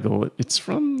this article, it's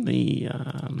from the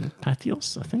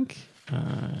Pathos, I think.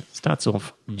 It starts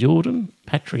off, Jordan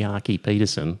Patriarchy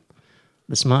Peterson,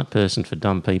 the smart person for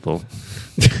dumb people,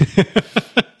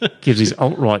 gives his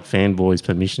alt-right fanboys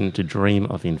permission to dream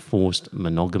of enforced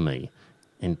monogamy.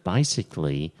 And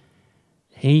basically,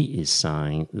 he is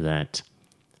saying that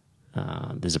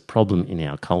there's a problem in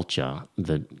our culture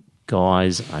that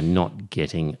guys are not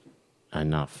getting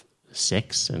enough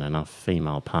sex and enough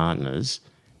female partners,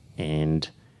 and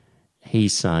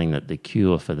he's saying that the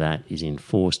cure for that is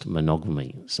enforced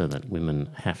monogamy, so that women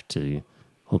have to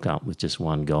hook up with just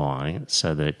one guy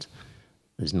so that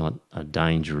there's not a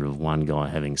danger of one guy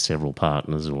having several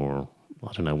partners, or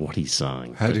I don't know what he's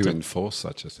saying. How do you enforce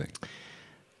such a thing?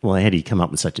 Well, how did he come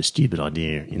up with such a stupid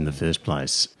idea in the first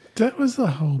place? That was the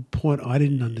whole point. I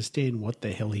didn't understand what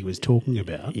the hell he was talking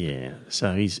about. Yeah,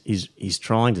 so he's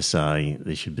trying to say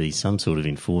there should be some sort of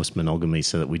enforced monogamy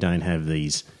so that we don't have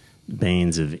these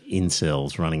bands of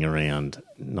incels running around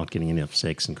not getting enough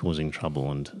sex and causing trouble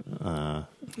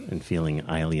and feeling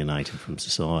alienated from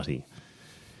society.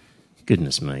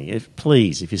 Goodness me. If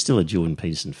you're still a Jordan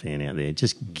Peterson fan out there,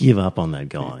 just give up on that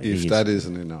guy. If that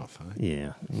isn't enough, eh?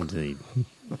 Yeah, indeed.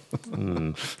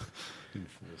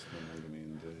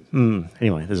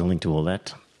 Anyway, there's a link to all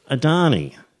that.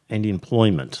 Adani and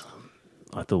employment,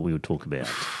 I thought we would talk about.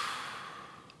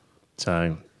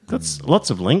 So, got lots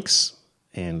of links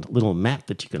and a little map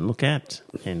that you can look at.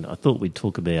 And I thought we'd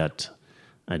talk about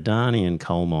Adani and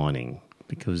coal mining,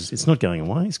 because it's not going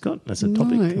away, Scott. That's a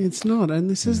topic. No, it's not. And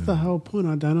this is the whole point.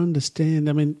 I don't understand.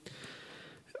 I mean,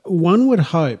 one would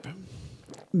hope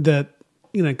that,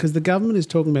 because the government is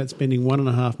talking about spending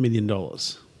 $1.5 million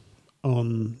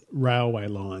on railway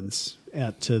lines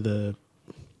out to the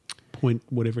point,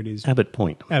 whatever it is. Abbott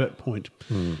Point.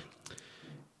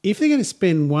 If they're going to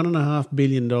spend $1.5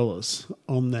 billion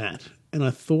on that, and I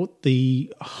thought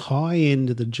the high end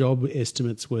of the job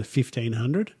estimates were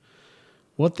 1,500,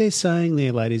 what they're saying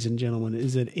there, ladies and gentlemen,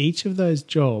 is that each of those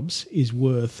jobs is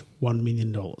worth $1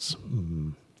 million.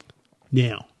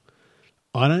 Now,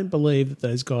 I don't believe that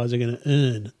those guys are going to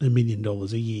earn $1 million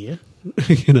a year.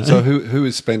 So who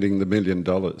is spending the $1 million?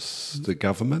 The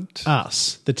government?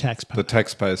 Us, the taxpayer. The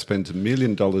taxpayer spends $1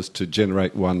 million to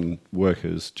generate one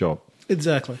worker's job.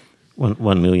 Exactly.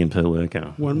 1 million per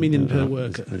worker. 1 million per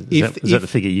worker. Is that the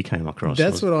figure you came across?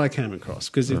 That's what I came across,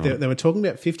 because they were talking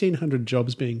about 1,500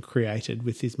 jobs being created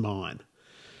with this mine.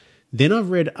 Then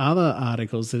I've read other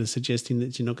articles that are suggesting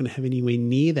that you're not going to have anywhere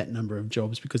near that number of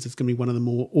jobs because it's going to be one of the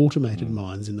more automated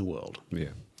mines in the world. Yeah.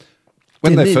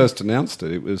 When they first announced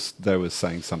it, they were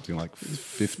saying something like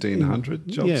 1,500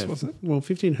 jobs, wasn't it? Well,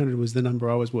 1,500 was the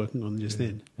number I was working on just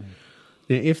then.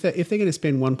 Now, if they're going to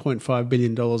spend $1.5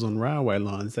 billion on railway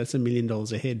lines, that's $1 million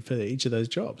a head for each of those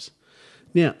jobs.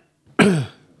 Now,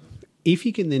 if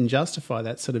you can then justify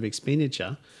that sort of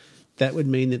expenditure, that would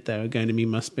mean that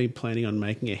must be planning on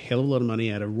making a hell of a lot of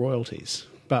money out of royalties.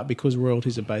 But because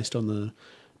royalties are based on the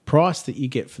price that you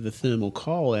get for the thermal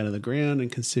coal out of the ground,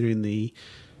 and considering the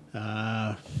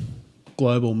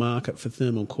global market for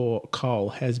thermal coal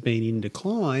has been in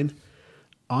decline,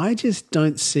 I just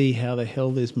don't see how the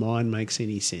hell this mine makes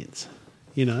any sense,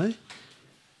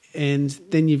 And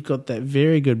then you've got that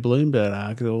very good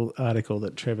Bloomberg article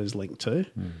that Trevor's linked to.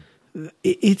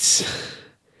 It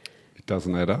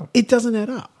doesn't add up. It doesn't add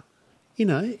up.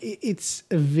 It's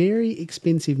a very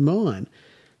expensive mine.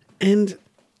 And,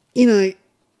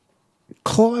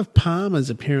 Clive Palmer's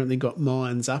apparently got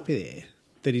mines up there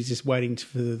that he's just waiting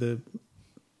for the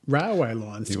railway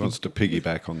lines. He wants to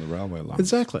piggyback on the railway lines.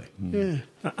 Exactly, yeah.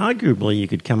 Arguably, you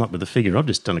could come up with a figure. I've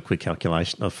just done a quick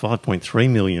calculation of $5.3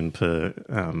 million per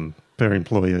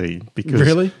employee. Because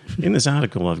really? In this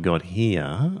article I've got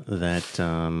here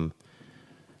that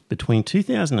between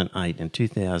 2008 and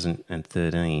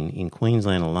 2013 in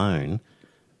Queensland alone,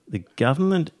 the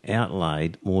government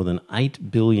outlaid more than $8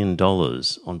 billion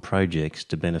on projects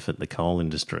to benefit the coal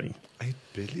industry. $8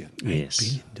 billion? Yes.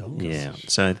 $8 billion? Yeah.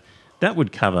 So that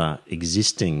would cover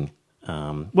existing,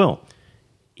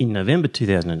 in November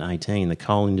 2018, the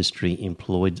coal industry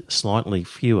employed slightly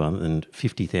fewer than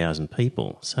 50,000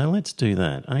 people. So let's do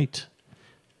that. 8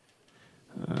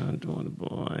 divided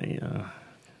by...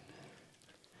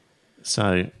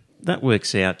 So that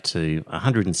works out to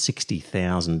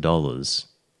 $160,000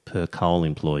 per coal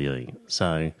employee.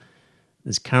 So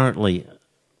there's currently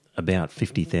about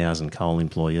 50,000 coal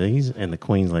employees, and the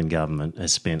Queensland government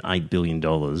has spent $8 billion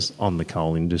on the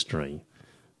coal industry.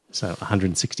 So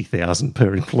 160,000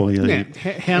 per employee. Now,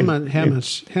 how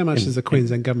much has the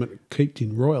Queensland government kept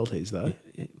in royalties, though?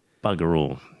 Bugger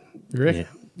all. You reckon?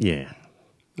 Yeah.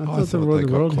 I thought they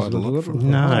got quite a lot from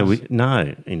it.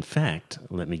 No. In fact,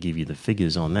 let me give you the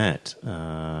figures on that.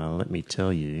 Let me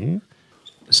tell you.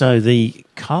 So the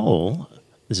coal,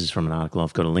 this is from an article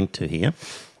I've got a link to here,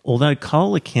 although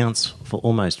coal accounts for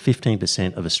almost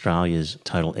 15% of Australia's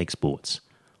total exports,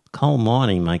 coal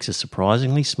mining makes a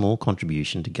surprisingly small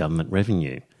contribution to government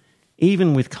revenue.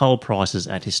 Even with coal prices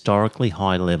at historically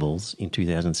high levels in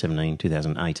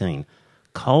 2017-2018,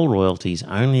 coal royalties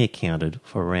only accounted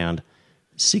for around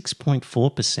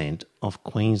 6.4% of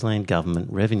Queensland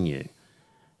government revenue,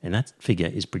 and that figure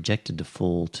is projected to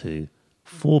fall to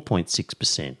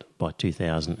 4.6% by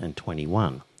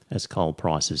 2021 as coal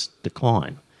prices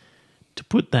decline. To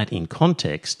put that in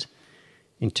context,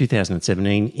 in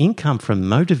 2017, income from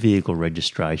motor vehicle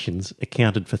registrations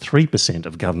accounted for 3%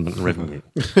 of government revenue.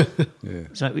 Yeah.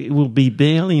 So it will be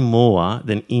barely more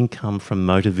than income from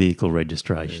motor vehicle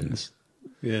registrations.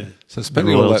 Yeah. So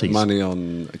spending all that royalties. money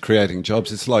on creating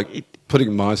jobs, it's like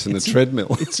putting mice in a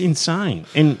treadmill. It's insane.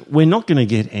 And we're not going to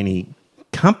get any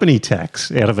company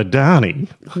tax out of Adani.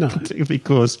 No.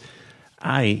 Because,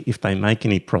 A, if they make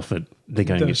any profit, they're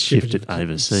going to They'll get ship shifted it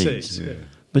overseas. Yeah.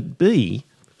 But B,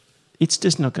 it's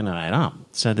just not going to add up.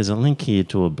 So there's a link here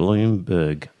to a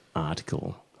Bloomberg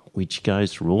article which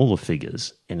goes through all the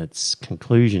figures, and its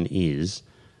conclusion is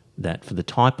that for the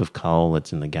type of coal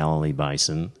that's in the Galilee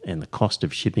Basin and the cost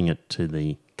of shipping it to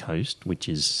the coast, which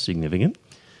is significant,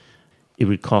 it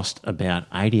would cost about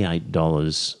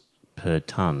 $88 per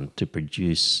tonne to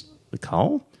produce the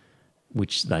coal,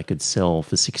 which they could sell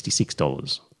for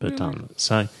 $66 per tonne.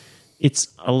 So it's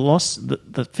a loss.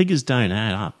 The figures don't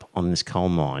add up on this coal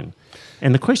mine.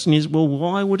 And the question is, well,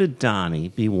 why would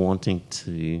Adani be wanting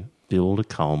to build a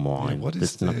coal mine what is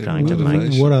that's not their going to make...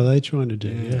 motivation? What are they trying to do?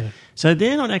 Yeah. So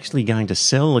they're not actually going to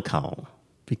sell the coal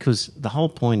because the whole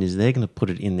point is they're going to put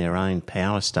it in their own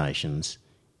power stations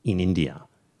in India.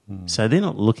 So they're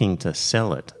not looking to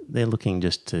sell it. They're looking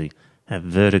just to have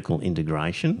vertical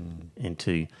integration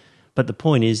But the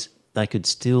point is they could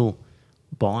still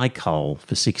buy coal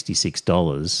for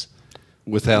 $66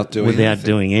 Without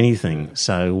doing anything.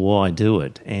 So why do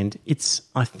it? And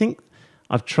I think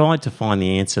I've tried to find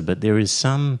the answer, but there is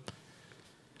some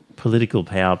political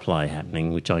power play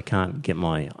happening, which I can't get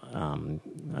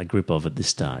a grip of at this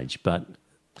stage. But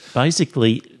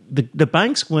basically, the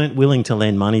banks weren't willing to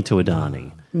lend money to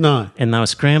Adani. No. And they were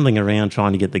scrambling around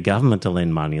trying to get the government to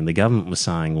lend money, and the government was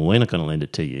saying, well, we're not going to lend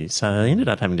it to you. So they ended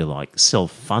up having to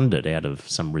self-fund it out of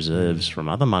some reserves from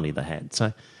other money they had.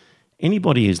 So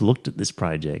anybody who's looked at this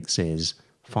project says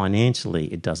financially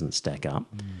it doesn't stack up.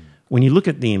 When you look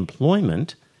at the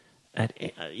employment,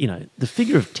 the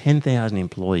figure of 10,000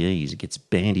 employees gets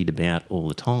bandied about all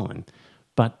the time,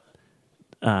 but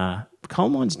coal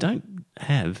mines don't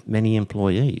have many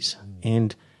employees,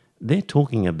 and they're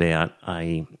talking about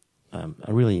a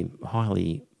really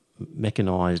highly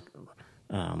mechanised,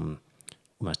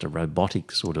 almost a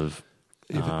robotic sort of...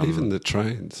 Even the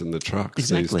trains and the trucks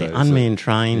Exactly, these days. Unmanned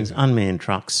trains, unmanned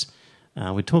trucks.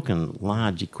 We're talking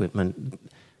large equipment.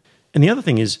 And the other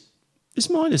thing is, this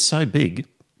mine is so big,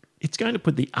 it's going to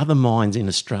put the other mines in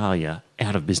Australia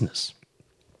out of business.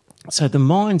 So the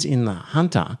mines in the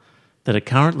Hunter that are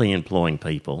currently employing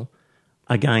people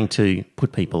are going to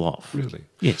put people off. Really?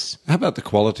 Yes. How about the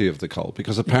quality of the coal?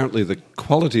 Because apparently the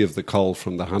quality of the coal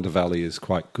from the Hunter Valley is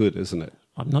quite good, isn't it?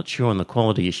 I'm not sure on the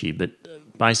quality issue, but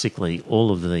basically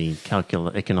all of the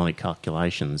economic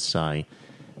calculations say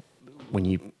when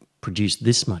you produce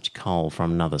this much coal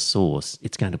from another source,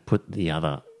 it's going to put the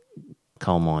other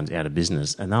coal mines out of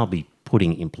business, and they'll be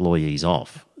putting employees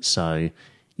off. So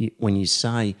when you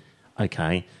say,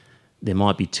 okay, there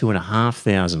might be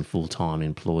 2,500 full-time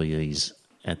employees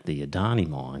at the Adani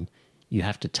mine, you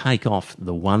have to take off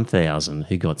the 1,000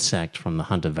 who got sacked from the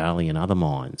Hunter Valley and other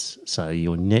mines. So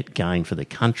your net gain for the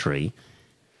country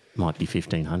might be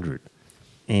 1,500.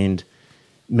 And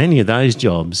many of those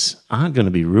jobs aren't going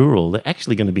to be rural. They're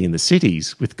actually going to be in the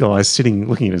cities with guys sitting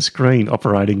looking at a screen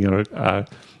operating a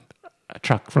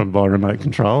truck by remote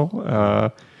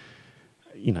control.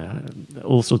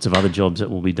 all sorts of other jobs that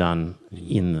will be done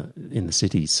in the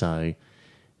city. So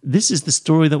this is the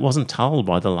story that wasn't told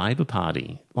by the Labor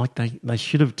Party. Like they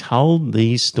should have told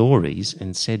these stories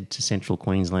and said to Central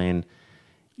Queensland,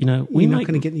 we're not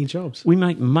going to get any jobs. We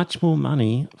make much more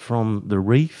money from the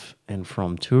reef and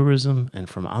from tourism and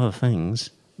from other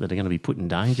things that are going to be put in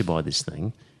danger by this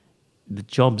thing. The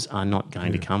jobs are not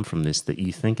going to come from this that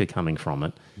you think are coming from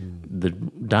it. The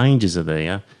dangers are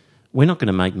there. We're not going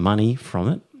to make money from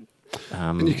it.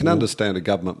 And you can understand a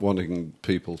government wanting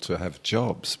people to have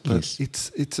jobs, but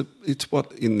yes. it's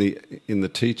what in the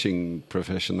teaching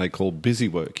profession they call busy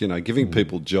work. Giving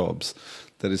people jobs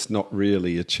that is not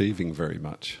really achieving very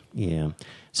much. Yeah.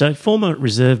 So former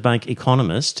Reserve Bank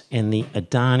economist and the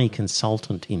Adani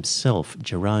consultant himself,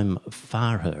 Jerome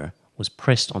Farher, was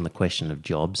pressed on the question of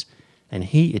jobs, and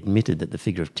he admitted that the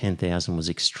figure of 10,000 was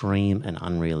extreme and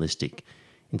unrealistic.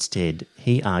 Instead,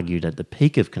 he argued at the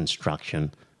peak of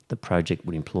construction, the project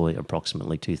would employ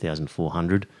approximately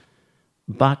 2,400,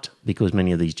 but because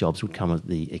many of these jobs would come at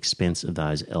the expense of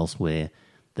those elsewhere,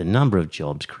 the number of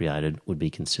jobs created would be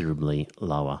considerably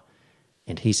lower.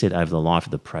 And he said over the life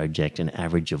of the project, an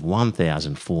average of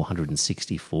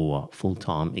 1,464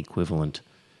 full-time equivalent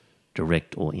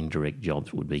direct or indirect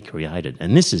jobs would be created.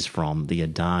 And this is from the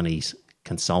Adani's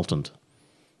consultant.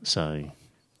 So,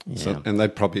 and they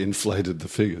probably inflated the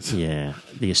figures. Yeah.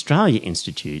 The Australia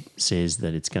Institute says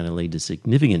that it's going to lead to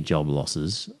significant job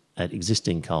losses at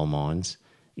existing coal mines,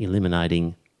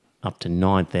 eliminating up to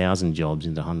 9,000 jobs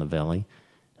in the Hunter Valley,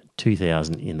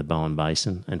 2,000 in the Bowen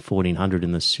Basin and 1,400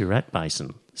 in the Surat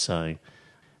Basin. So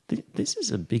this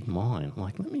is a big mine.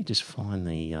 Like, let me just find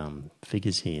the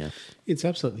figures here. It's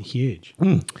absolutely huge.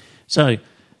 So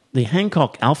the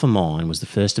Hancock Alpha mine was the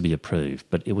first to be approved,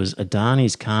 but it was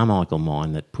Adani's Carmichael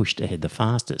mine that pushed ahead the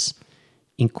fastest.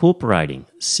 Incorporating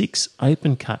 6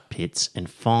 open-cut pits and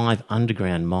 5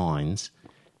 underground mines,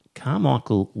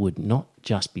 Carmichael would not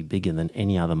just be bigger than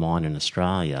any other mine in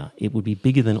Australia, it would be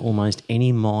bigger than almost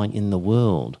any mine in the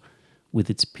world, with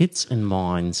its pits and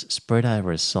mines spread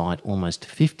over a site almost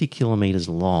 50 kilometres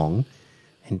long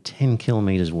and 10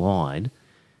 kilometres wide.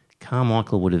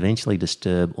 Carmichael would eventually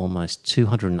disturb almost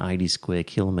 280 square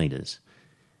kilometres.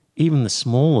 Even the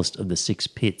smallest of the 6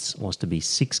 pits was to be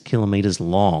 6 kilometres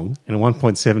long and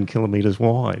 1.7 kilometres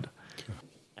wide.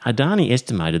 Adani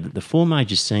estimated that the 4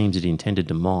 major seams it intended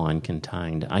to mine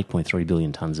contained 8.3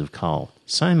 billion tonnes of coal,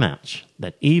 so much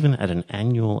that even at an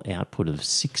annual output of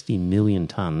 60 million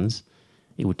tonnes,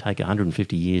 it would take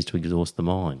 150 years to exhaust the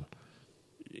mine.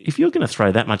 If you're going to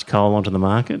throw that much coal onto the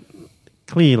market,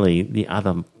 clearly the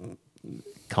other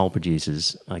coal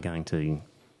producers are going to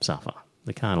suffer.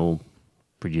 They can't all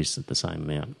produce at the same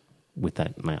amount with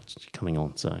that amount coming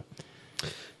on. So,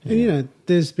 yeah. And,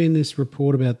 there's been this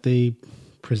report about the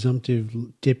presumptive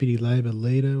Deputy Labor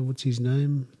leader, what's his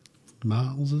name?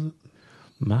 Marles, is it?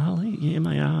 Marley? Yeah,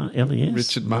 M-A-R-L-E-S.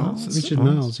 Richard Marles. Richard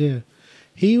Marles, yeah.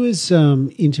 He was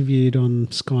interviewed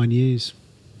on Sky News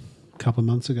a couple of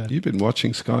months ago. You've been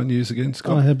watching Sky News again,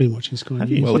 Scott? I have been watching Sky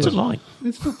News. Well, what's it like?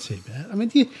 It's not too bad. I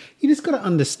mean, you just got to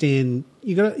understand.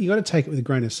 You got to take it with a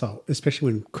grain of salt,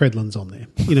 especially when Credlin's on there.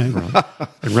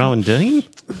 And Rowan Dean?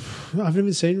 I've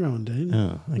never seen Rowan Dean.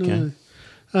 Oh, okay. No.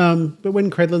 But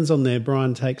when Credlin's on there,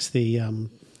 Brian takes the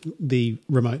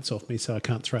remotes off me, so I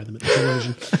can't throw them at the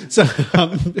television. So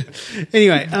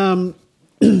anyway,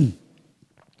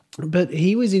 but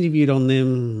he was interviewed on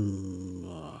them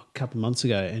a couple of months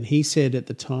ago, and he said at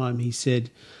the time,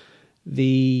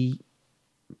 the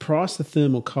price of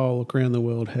thermal coal around the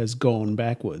world has gone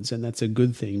backwards, and that's a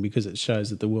good thing because it shows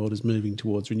that the world is moving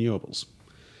towards renewables.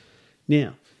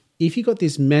 Now, if you've got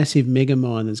this massive mega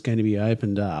mine that's going to be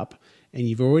opened up, and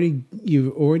you've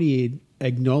already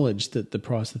acknowledged that the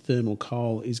price of thermal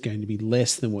coal is going to be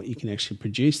less than what you can actually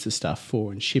produce the stuff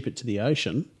for and ship it to the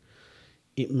ocean,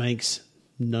 it makes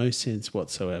no sense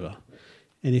whatsoever.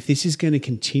 And if this is going to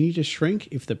continue to shrink,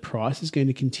 if the price is going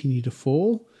to continue to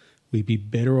fall, we'd be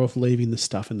better off leaving the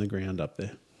stuff in the ground up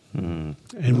there. And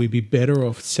we'd be better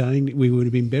off we would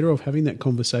have been better off having that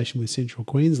conversation with Central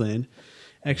Queensland,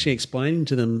 actually explaining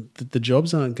to them that the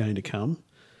jobs aren't going to come.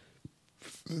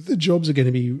 The jobs are going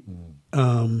to be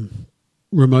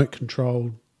remote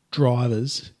controlled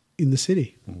drivers in the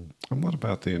city. And what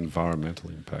about the environmental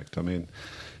impact? I mean,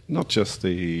 not just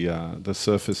the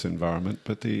surface environment,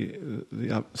 but the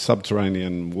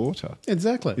subterranean water.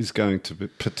 Exactly, is going to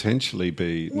potentially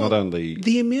be not only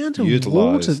the amount of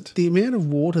utilised,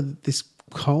 water that this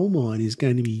coal mine is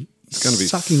going to be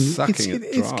sucking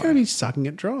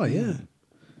it dry. Yeah,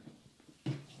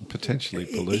 potentially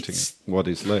polluting what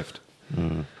is left.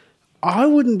 I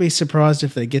wouldn't be surprised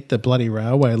if they get the bloody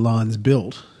railway lines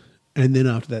built and then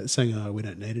after that saying, oh, we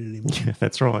don't need it anymore. Yeah,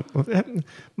 that's right.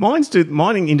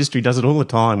 Mining industry does it all the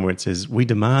time where it says, we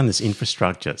demand this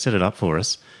infrastructure, set it up for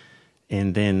us,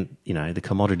 and then, the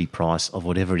commodity price of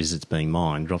whatever it is that's being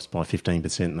mined drops by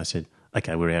 15% and they said,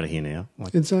 okay, we're out of here now.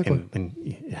 Exactly. And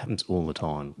it happens all the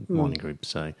time, mining groups.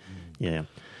 So, yeah.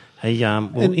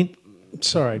 Hey,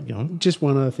 Sorry, just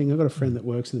one other thing. I've got a friend that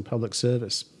works in the public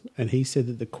service, and he said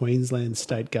that the Queensland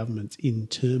state government's in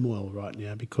turmoil right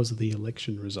now because of the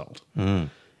election result. And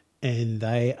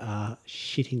they are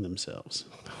shitting themselves.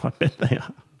 I bet they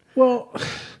are. Well,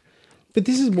 but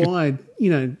this is why,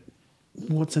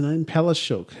 what's her name?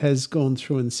 Palashuk has gone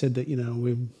through and said that,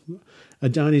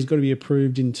 Adani's got to be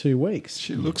approved in 2 weeks.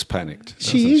 She looks panicked.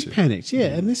 She is panicked, yeah.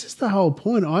 And this is the whole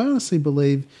point. I honestly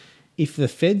believe if the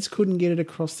feds couldn't get it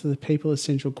across to the people of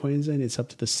Central Queensland, it's up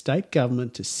to the state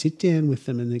government to sit down with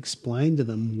them and explain to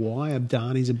them why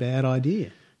Adani's a bad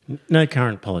idea. No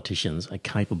current politicians are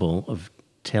capable of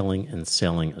telling and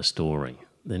selling a story.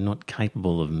 They're not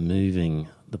capable of moving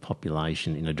the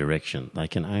population in a direction. They're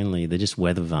just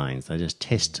weather vanes. They just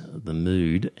test the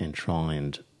mood and try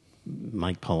and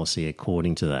make policy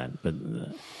according to that.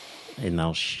 And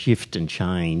they'll shift and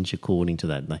change according to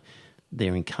that.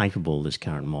 They're incapable, this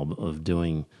current mob, of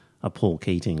doing a Paul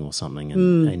Keating or something,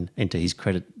 and to his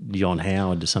credit, John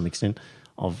Howard to some extent,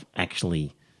 of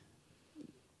actually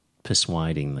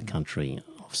persuading the country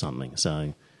of something.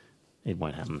 So it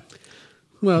won't happen.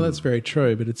 Well, that's very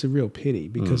true, but it's a real pity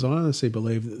because I honestly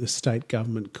believe that the state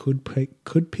government could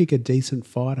pick a decent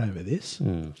fight over this.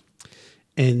 And,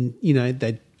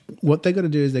 what they've got to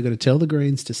do is they've got to tell the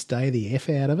Greens to stay the F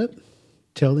out of it,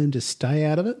 tell them to stay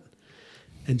out of it,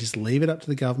 and just leave it up to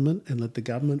the government and let the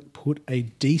government put a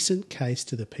decent case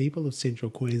to the people of Central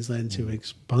Queensland to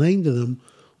explain to them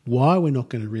why we're not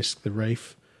going to risk the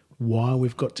reef, why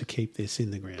we've got to keep this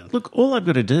in the ground. Look, all I've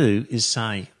got to do is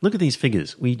say, look at these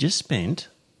figures. The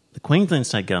Queensland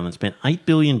State Government spent $8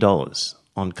 billion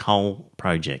on coal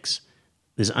projects.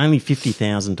 There's only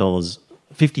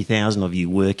 $50,000 of you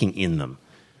working in them.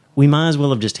 We may as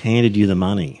well have just handed you the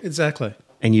money. Exactly.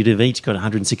 And you'd have each got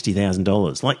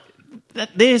 $160,000. Like,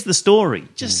 there's the story.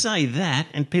 Just say that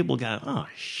and people go, oh,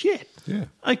 shit. Yeah.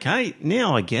 Okay,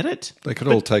 now I get it. They could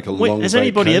all take a long Has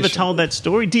anybody ever vacation. told that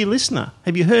story? Dear listener,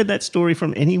 have you heard that story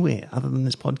from anywhere other than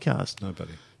this podcast?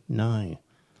 Nobody. No.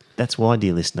 That's why,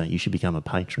 dear listener, you should become a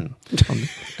patron.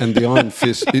 And the Iron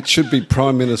Fist, it should be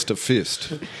Prime Minister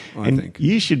Fist, I think.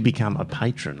 You should become a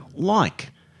patron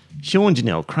like Sean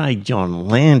Janelle, Craig John,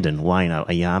 Landon, Wayno,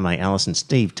 Ayame, Alison,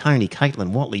 Steve, Tony, Caitlin,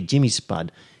 Watley, Jimmy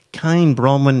Spud, Kane,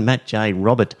 Bronwyn, Matt J,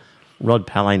 Robert, Rod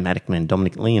Palay, Maddockman,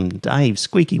 Dominic, Liam, Dave,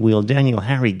 Squeaky Wheel, Daniel,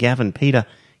 Harry, Gavin, Peter,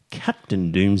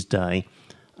 Captain Doomsday,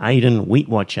 Aidan,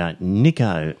 Wheatwatcher,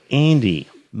 Nico, Andy,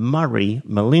 Murray,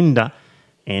 Melinda,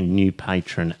 and new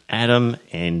patron Adam,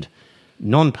 and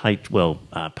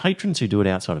patrons who do it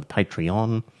outside of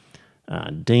Patreon,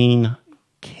 Dean,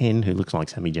 Ken, who looks like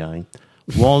Sammy J,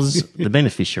 was the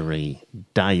beneficiary,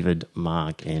 David,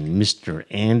 Mark, and Mr.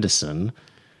 Anderson.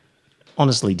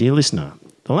 Honestly, dear listener,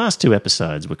 the last 2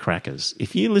 episodes were crackers.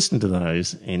 If you listened to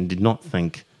those and did not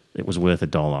think it was worth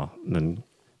 $1, then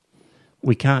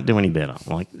we can't do any better.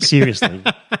 Like, seriously,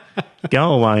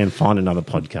 go away and find another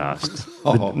podcast.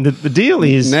 The deal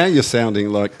is... Now you're sounding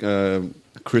like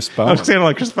Chris Bowen. I'm sounding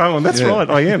like Chris Bowen. That's right,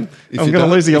 I am. I'm going to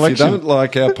lose the election. If you don't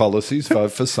like our policies,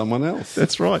 vote for someone else.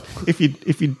 That's right. If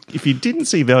you didn't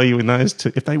see value in those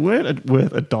two, if they weren't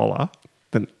worth $1,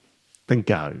 then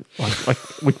go. Like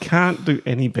we can't do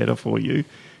any better for you.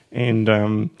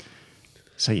 And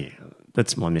so, yeah,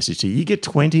 that's my message to you. You get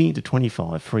 20 to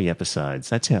 25 free episodes.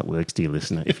 That's how it works, dear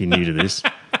listener, if you're new to this.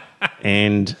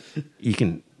 And you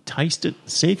can taste it,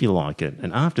 see if you like it.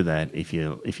 And after that, if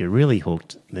you're really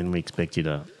hooked, then we expect you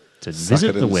to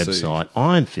visit the website,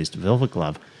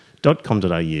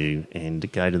 ironfistvelvetglove.com.au,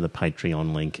 and go to the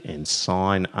Patreon link and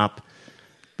sign up.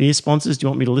 Beer sponsors, do you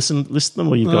want me to list them,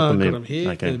 or you've got them there? I've got them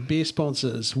here. Okay. The beer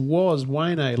sponsors was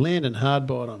Wayne A, Landon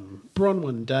Hardbottom,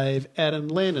 Bronwyn, Dave, Adam,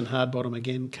 Landon Hardbottom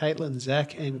again, Caitlin,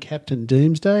 Zach, and Captain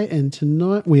Doomsday. And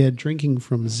tonight we are drinking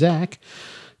from Zach,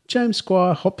 James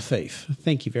Squire Hop Thief.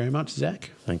 Thank you very much,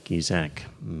 Zach. Thank you, Zach.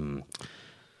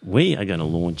 We are going to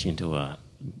launch into a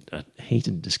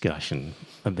heated discussion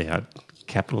about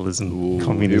capitalism,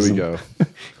 communism. Here we go.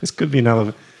 This could be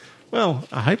another... Well,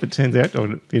 I hope it turns out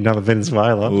to be another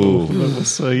Venezuela. We'll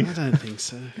see. I don't think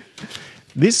so.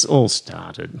 This all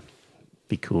started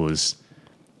because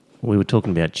we were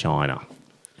talking about China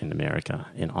and America,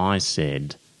 and I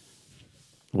said,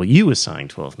 Well, you were saying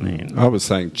 12th man I was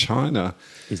saying China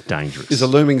is dangerous. is a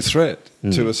looming threat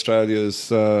to Australia's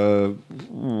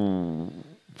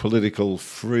political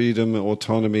freedom,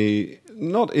 autonomy,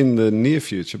 not in the near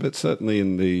future, but certainly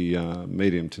in the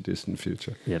medium to distant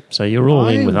future. Yep. So you're all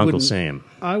in with Uncle wouldn't- Sam.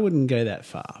 I wouldn't go that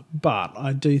far, but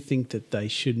I do think that they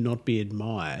should not be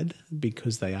admired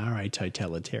because they are a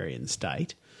totalitarian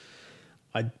state.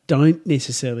 I don't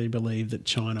necessarily believe that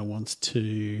China wants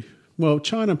to. Well,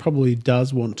 China probably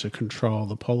does want to control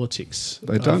the politics.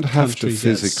 They of don't have to countries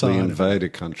physically outside of it. invade a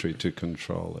country to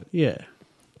control it. Yeah,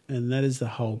 and that is the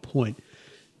whole point.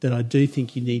 That I do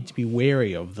think you need to be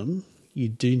wary of them. You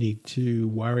do need to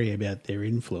worry about their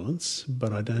influence,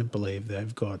 but I don't believe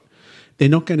they're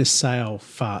not going to sail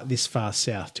this far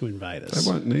south to invade us.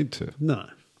 They won't need to. No.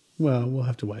 Well, we'll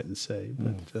have to wait and see.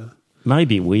 But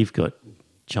Maybe we've got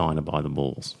China by the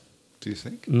balls. Do you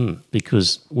think?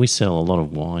 Because we sell a lot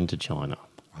of wine to China.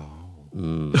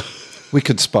 We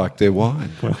could spike their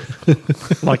wine.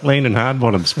 Like Landon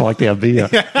Hardbottom spiked our beer.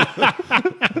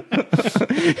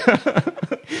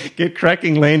 Get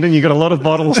cracking, Landon. You've got a lot of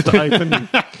bottles to open.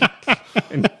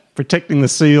 And protecting the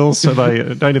seals so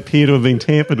they don't appear to have been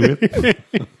tampered with.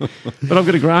 But I've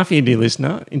got a graph here, dear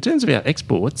listener. In terms of our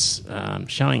exports,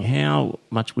 showing how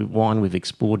much wine we've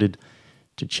exported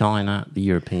to China, the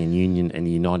European Union and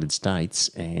the United States.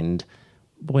 And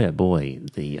boy, oh boy,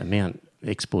 the amount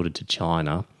exported to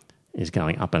China is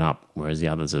going up and up, whereas the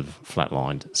others have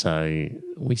flatlined. So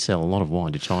we sell a lot of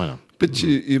wine to China. But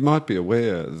you might be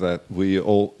aware that we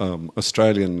all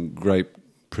Australian grape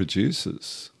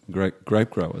producers,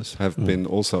 grape growers, have been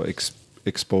also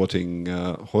exporting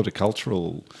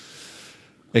horticultural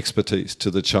expertise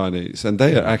to the Chinese, and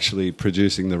they are actually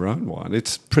producing their own wine.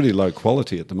 It's pretty low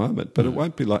quality at the moment, but it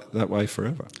won't be like that way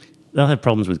forever. They'll have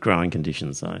problems with growing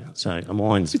conditions, though. So a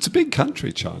wine's... It's a big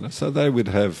country, China, so they would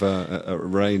have a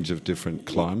range of different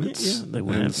climates, Yeah, they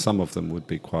would and have. some of them would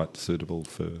be quite suitable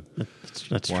for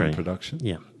That's wine true. production.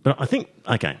 Yeah, but I think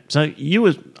so you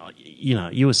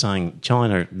were saying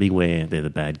China, beware, they're the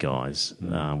bad guys.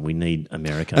 We need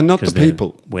America, And not the 'cause they're-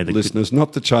 people, we're the listeners,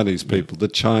 not the Chinese people, the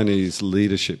Chinese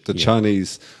leadership, the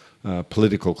Chinese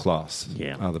political class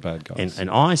are the bad guys. And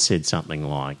I said something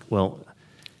like, well,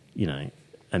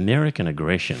 American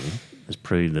aggression has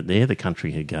proved that they're the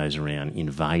country who goes around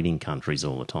invading countries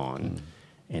all the time,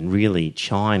 and really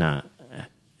China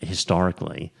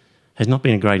historically has not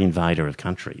been a great invader of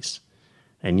countries.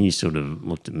 And you sort of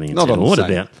looked at me and said, "What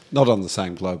about not on the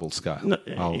same global scale?"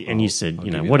 And you said,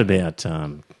 what about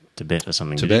Tibet or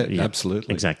something? Tibet, Yeah,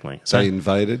 absolutely, exactly. They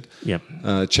invaded.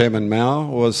 Yep. Chairman Mao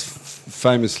was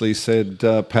famously said,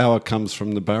 "Power comes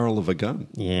from the barrel of a gun."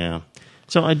 Yeah.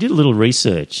 So I did a little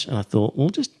research, and I thought, well,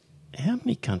 just how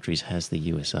many countries has the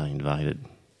USA invaded?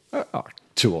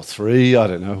 2 or 3, I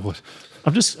don't know what.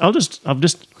 I've just.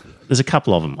 There's a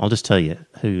couple of them. I'll just tell you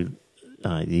who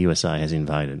the USA has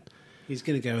invaded. he's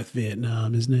going to go with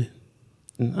Vietnam, isn't he?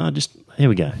 Here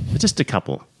we go. Just a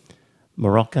couple: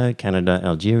 Morocco, Canada,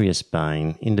 Algeria,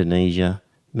 Spain, Indonesia,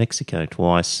 Mexico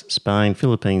twice, Spain,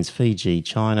 Philippines, Fiji,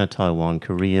 China, Taiwan,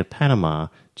 Korea, Panama,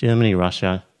 Germany,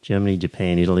 Russia, Germany,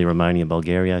 Japan, Italy, Romania,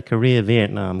 Bulgaria, Korea,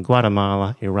 Vietnam,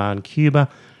 Guatemala, Iran, Cuba,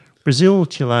 Brazil,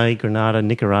 Chile, Grenada,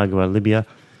 Nicaragua, Libya,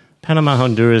 Panama,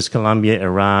 Honduras, Colombia,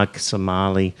 Iraq,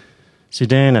 Somali,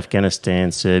 Sudan,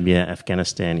 Afghanistan, Serbia,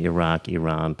 Afghanistan, Iraq,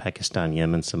 Iran, Pakistan,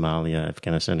 Yemen, Somalia,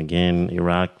 Afghanistan again,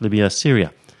 Iraq, Libya,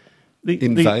 Syria.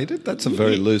 Invaded? That's a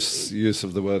very loose use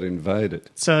of the word invaded.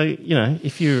 So,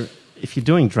 if you're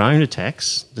doing drone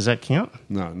attacks, does that count?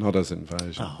 No, not as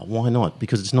invasion. Oh, why not?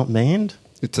 Because it's not manned?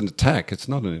 It's an attack. It's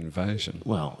not an invasion.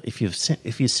 Well, if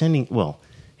you're sending... Well,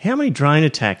 how many drone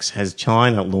attacks has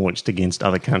China launched against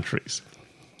other countries?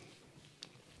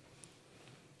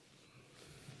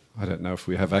 I don't know if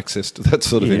we have access to that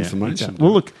sort of information. Exactly.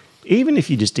 Well, look, even if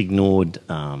you just ignored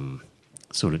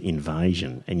sort of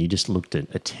invasion and you just looked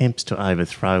at attempts to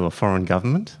overthrow a foreign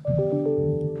government,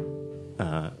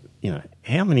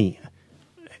 how many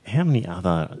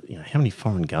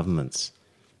foreign governments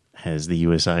has the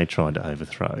USA tried to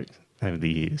overthrow over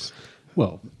the years?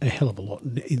 Well, a hell of a lot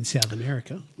in South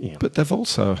America. Yeah. But they've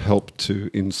also helped to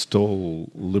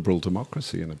install liberal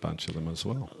democracy in a bunch of them as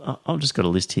well. I've just got a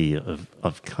list here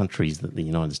of countries that the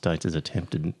United States has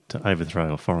attempted to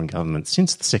overthrow a foreign government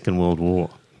since the Second World War.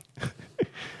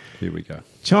 Here we go.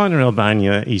 China,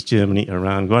 Albania, East Germany,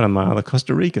 Iran, Guatemala,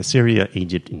 Costa Rica, Syria,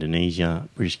 Egypt, Indonesia,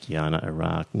 British Guiana,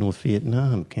 Iraq, North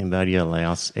Vietnam, Cambodia,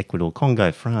 Laos, Ecuador,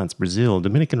 Congo, France, Brazil,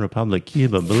 Dominican Republic,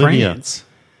 Cuba,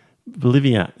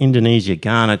 Bolivia, Indonesia,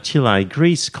 Ghana, Chile,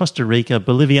 Greece, Costa Rica,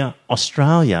 Bolivia,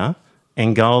 Australia,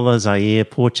 Angola, Zaire,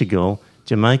 Portugal,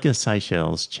 Jamaica,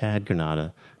 Seychelles, Chad,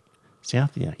 Grenada,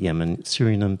 South Yemen,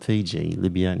 Suriname, Fiji,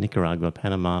 Libya, Nicaragua,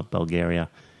 Panama, Bulgaria.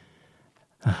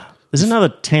 There's another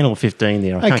 10 or 15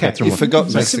 there. I can't get through You them.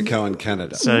 forgot Mexico and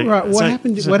Canada. What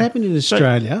happened in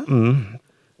Australia?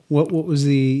 What was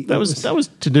the... That was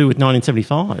to do with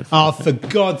 1975. Oh, for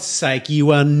God's sake,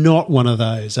 you are not one of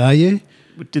those, are you?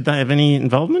 Did they have any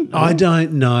involvement? I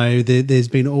don't know. There's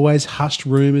been always hushed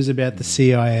rumours about the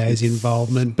CIA's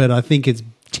involvement, but I think it's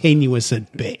tenuous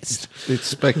at best. It's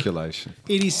speculation.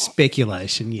 It is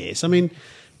speculation, yes. I mean,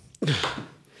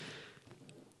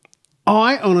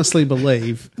 I honestly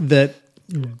believe that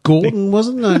Gorton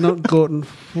wasn't. No, not Gorton.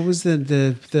 What was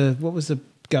what was the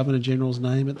Governor General's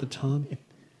name at the time?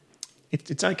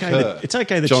 It's okay. Kerr. It's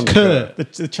okay that John Kerr.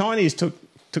 the Chinese took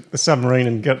the submarine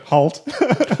and got Holt.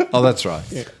 Oh, that's right.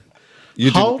 Yeah.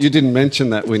 You didn't mention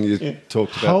that when you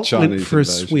talked about Holt Chinese went for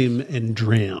invasion. a swim and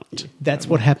drowned. That's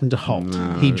what happened to Holt.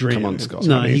 He drowned. Come on, Scott.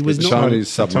 No, he was The not. Chinese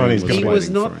submarine was He was waiting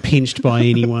for not him. pinched by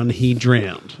anyone. He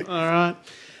drowned. All right.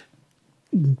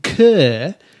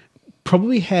 Kerr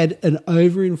probably had an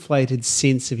overinflated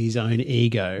sense of his own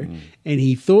ego, and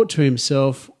he thought to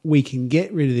himself, we can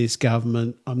get rid of this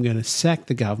government, I'm going to sack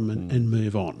the government and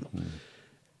move on.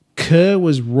 Kerr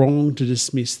was wrong to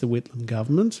dismiss the Whitlam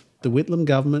government. The Whitlam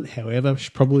government, however,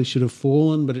 probably should have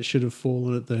fallen, but it should have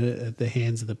fallen at the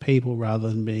hands of the people rather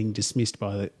than being dismissed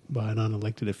by an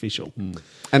unelected official.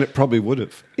 And it probably would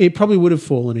have. It probably would have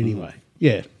fallen anyway,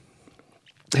 yeah.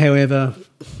 However,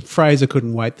 Fraser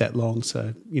couldn't wait that long,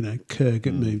 so, Kerr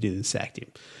got moved in and sacked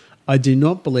him. I do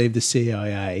not believe the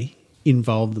CIA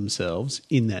involved themselves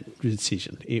in that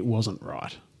decision. It wasn't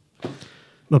right.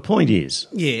 The point is,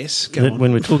 Yes, go that on.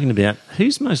 when we're talking about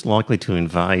who's most likely to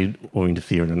invade or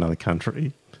interfere in another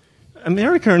country,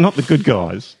 America are not the good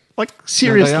guys. Like,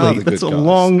 seriously, No, they are the that's good a guys.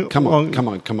 long... Come on.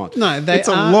 No, they it's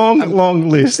are- a long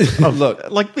list of... Look.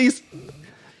 like these...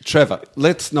 Trevor,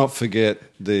 let's not forget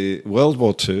the World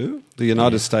War II. The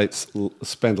United States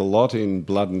spent a lot in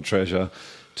blood and treasure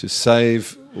to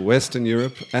save Western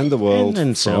Europe and the world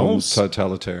from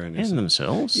totalitarianism. And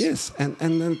themselves. Yes,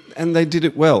 and they did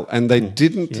it well. And they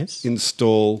didn't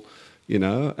install,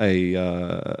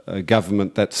 a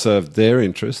government that served their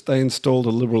interest. They installed a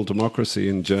liberal democracy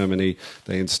in Germany.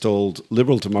 They installed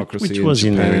liberal democracy in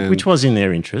Japan. Which was in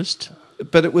their interest.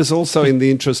 But it was also in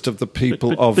the interest of the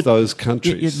people of those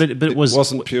countries. But it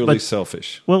wasn't purely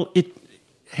selfish. Well,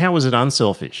 how was it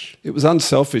unselfish? It was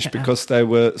unselfish because they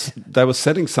were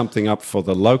setting something up for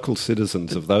the local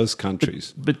citizens of those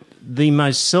countries. But the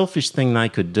most selfish thing they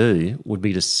could do would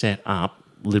be to set up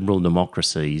liberal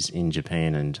democracies in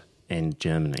Japan and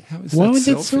Germany. Why was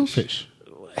that selfish?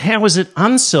 How was it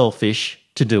unselfish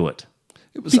to do it?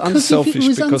 It was unselfish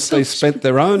because they spent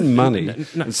their own money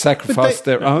and sacrificed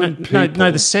their own people. No,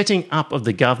 the setting up of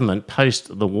the government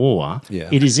post the war,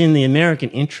 it is in the American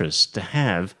interest to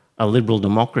have a liberal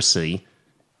democracy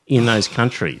in those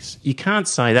countries. You can't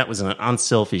say that was an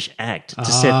unselfish act to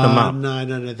set them up. No.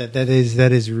 That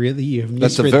is really you've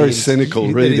That's a misread very the- cynical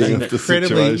that reading is of the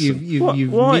incredibly- situation.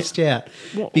 You've Why? missed out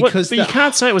But because you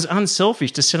can't say it was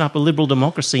unselfish to set up a liberal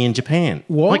democracy in Japan.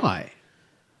 Why?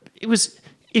 It was.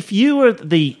 If you were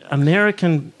the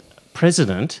American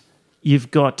president,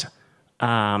 you've got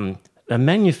a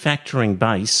manufacturing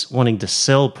base wanting to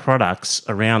sell products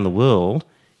around the world.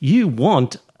 You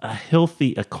want a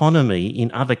healthy economy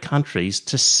in other countries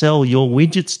to sell your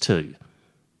widgets to.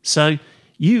 So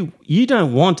you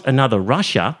don't want another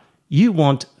Russia. You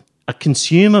want a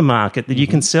consumer market that you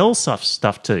can sell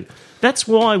stuff to. That's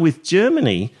why with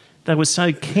Germany, they were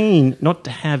so keen not to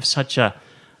have such a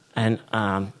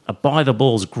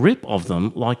by-the-balls grip of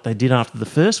them like they did after the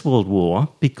First World War,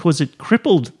 because it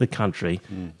crippled the country.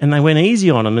 And they went easy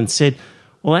on them and said,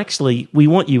 well, actually, we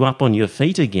want you up on your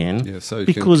feet again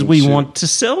because we want to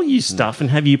sell you stuff and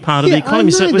have you part of the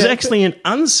economy. So it was actually an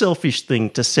unselfish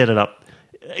thing to set it up.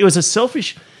 It was a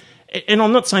selfish... And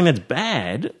I'm not saying that's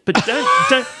bad, but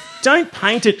don't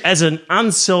paint it as an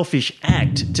unselfish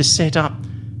act to set up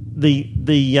the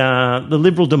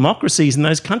liberal democracies in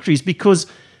those countries, because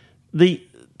the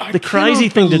crazy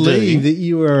thing to do. I believe that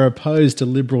you are opposed to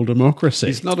liberal democracy.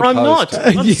 He's not I'm opposed not. to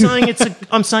it.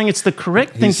 I'm saying it's the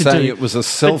correct thing He's to do. saying it was a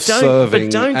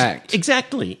self-serving act.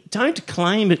 Exactly. Don't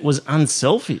claim it was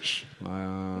unselfish.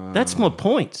 That's my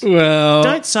point. Well,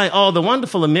 Don't say, oh, the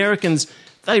wonderful Americans,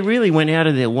 they really went out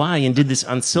of their way and did this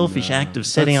unselfish act of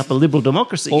setting up a liberal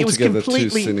democracy. It was Altogether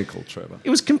completely too cynical, Trevor. It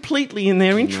was completely in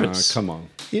their No, interests. come on.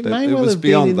 it It may well was have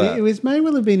beyond been. that. It may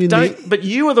well have been in the. But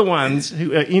you are the ones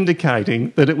who are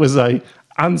indicating that it was a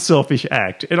unselfish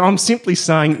act, and I'm simply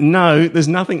saying no. There's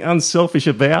nothing unselfish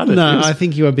about it. No, It was- I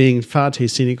think you are being far too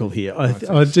cynical here.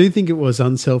 I do think it was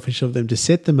unselfish of them to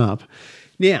set them up.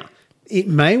 Now, It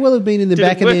may well have been in the Did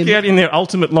back it of work their out in their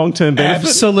ultimate long-term benefit?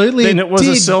 Absolutely, Then it was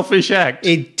a did. selfish act.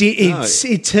 It did.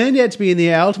 It turned out to be in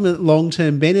the ultimate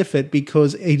long-term benefit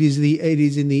because it is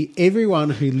in the everyone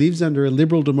who lives under a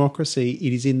liberal democracy.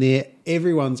 It is in their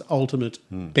everyone's ultimate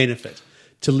benefit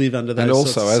to live under those. And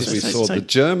also, sorts of as we systems. saw, the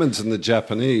Germans and the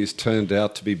Japanese turned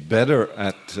out to be better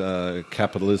at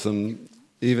capitalism,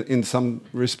 even in some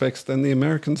respects, than the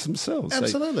Americans themselves.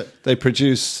 Absolutely. They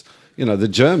produce. The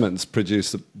Germans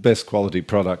produce the best quality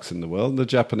products in the world, and the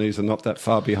Japanese are not that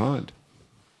far behind.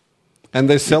 And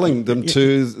they're selling them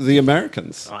to the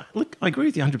Americans. Look, I agree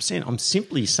with you 100%. I'm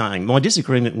simply saying my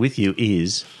disagreement with you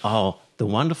is, the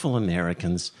wonderful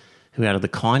Americans who, out of the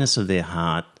kindness of their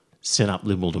heart, set up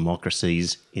liberal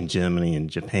democracies in Germany and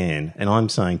Japan. And I'm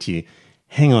saying to you,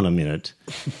 hang on a minute.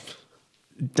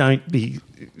 Don't be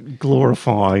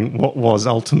glorifying what was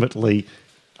ultimately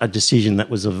a decision that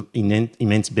was of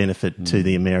immense benefit to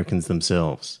the Americans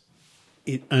themselves.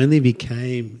 It only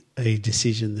became a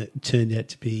decision that turned out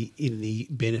to be in the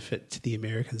benefit to the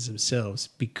Americans themselves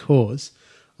because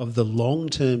of the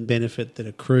long-term benefit that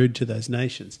accrued to those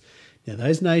nations. Now,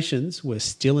 those nations were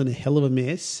still in a hell of a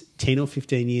mess 10 or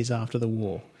 15 years after the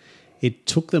war. It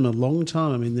took them a long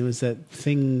time. I mean, there was that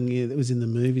thing that was in the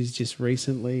movies just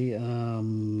recently,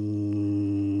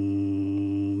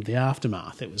 The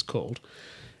Aftermath, it was called.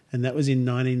 And that was in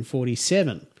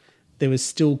 1947. There was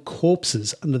still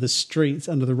corpses under the streets,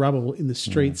 under the rubble in the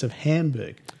streets of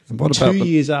Hamburg. And what 2 about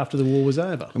years after the war was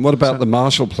over. And what about the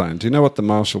Marshall Plan? Do you know what the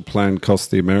Marshall Plan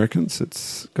cost the Americans?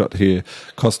 It's got here,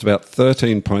 cost about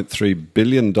 $13.3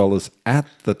 billion at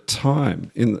the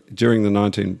time during the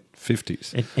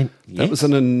 1950s. And that was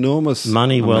an enormous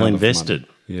money well amount of invested.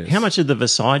 money. Yes. How much did the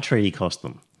Versailles Treaty cost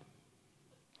them?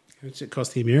 How much did it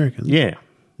cost the Americans? Yeah.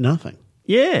 Nothing.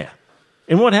 Yeah.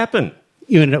 And what happened?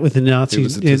 You ended up with the Nazis, It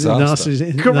was a disaster.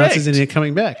 Nazis in there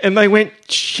coming back. And they went,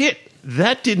 shit,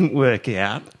 that didn't work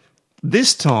out.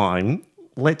 This time,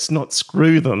 let's not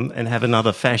screw them and have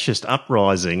another fascist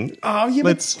uprising. Oh, yeah,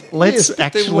 let's Yes,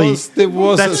 actually. there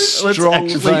was a let's strong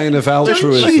actually- vein of Don't you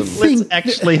altruism. think- Let's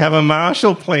actually have a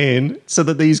Marshall Plan so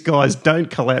that these guys don't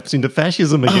collapse into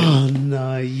fascism again. Oh,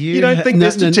 no. You don't think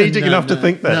they're strategic enough to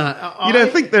think that? No, you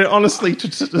don't think they're honestly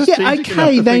strategic Yeah, enough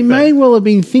okay, to they think may that? well have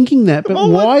been thinking that, but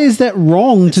Well, why is that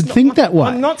wrong to think that way?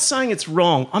 I'm not saying it's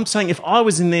wrong. I'm saying if I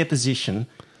was in their position,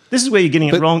 this is where you're getting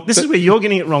it wrong. This is where you're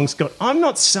getting it wrong, Scott. I'm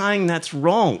not saying that's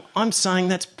wrong. I'm saying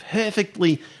that's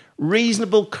perfectly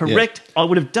reasonable, correct. Yeah. I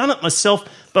would have done it myself,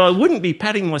 but I wouldn't be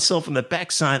patting myself on the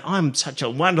back saying I'm such a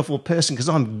wonderful person because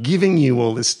I'm giving you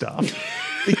all this stuff.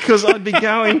 Because I'd be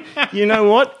going, you know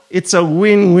what? It's a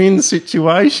win-win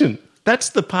situation. That's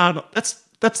the part. That's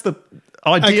the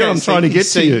idea I'm trying to get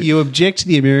to you. You object to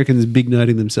the Americans big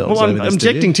noting themselves. Well, I'm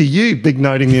objecting to you big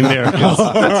noting the Americans.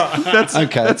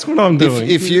 That's what I'm doing.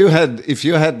 If you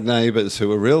had neighbours who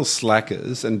were real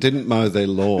slackers and didn't mow their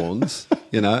lawns,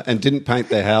 and didn't paint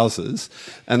their houses,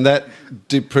 and that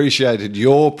depreciated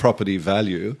your property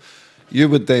value, you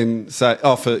would then say,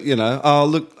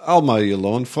 look, I'll mow your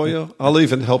lawn for you. I'll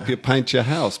even help you paint your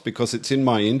house because it's in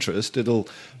my interest. It'll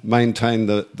maintain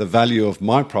the value of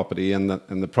my property and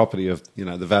the property of,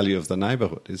 the value of the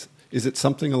neighbourhood. Is it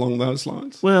something along those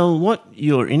lines? Well, what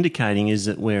you're indicating is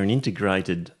that we're an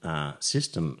integrated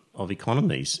system of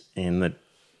economies and that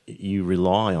you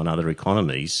rely on other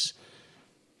economies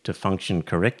to function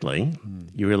correctly.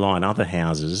 You rely on other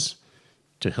houses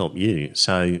to help you.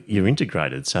 So you're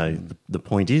integrated. So the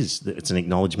point is that it's an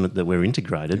acknowledgement that we're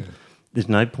integrated. Yeah. There's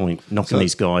no point knocking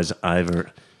these guys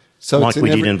over like we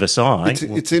did in Versailles.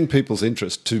 It's in people's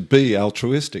interest to be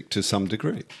altruistic to some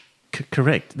degree.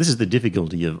 Correct. This is the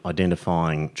difficulty of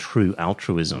identifying true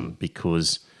altruism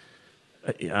because,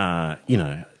 a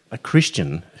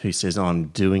Christian who says, I'm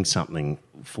doing something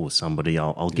for somebody,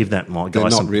 I'll give that guy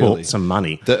some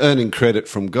money. They're earning credit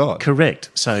from God.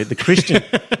 Correct. So the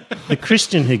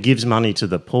Christian who gives money to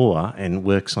the poor and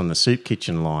works on the soup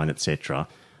kitchen line, etc.,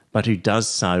 but who does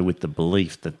so with the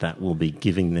belief that will be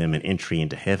giving them an entry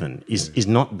into heaven is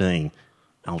not being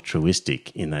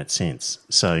altruistic in that sense.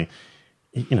 So,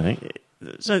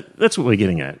 so that's what we're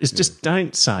getting at. It's just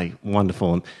don't say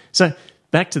wonderful. So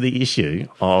back to the issue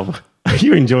of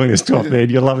you're enjoying this talk, man.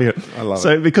 You're loving it. I love it.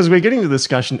 So because we're getting to the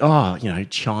discussion,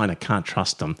 China, can't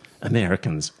trust them.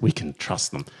 Americans, we can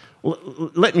trust them. Well,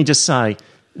 let me just say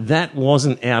that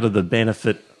wasn't out of the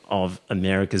benefit of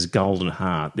America's golden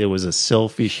heart. There was a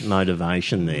selfish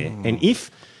motivation there. And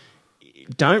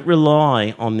don't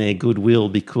rely on their goodwill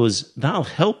because they'll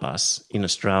help us in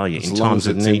Australia in times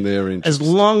of need. In as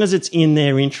long as it's in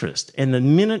their interest. And the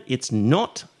minute it's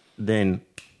not, then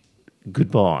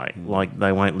goodbye. Like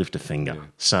they won't lift a finger.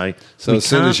 So as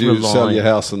soon as you sell your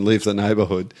house and leave the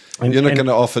neighbourhood, you're not going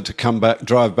to offer to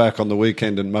drive back on the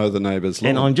weekend and mow the neighbour's lawn.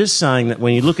 And I'm just saying that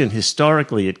when you look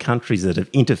historically at countries that have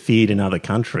interfered in other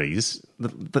countries,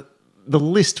 the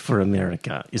list for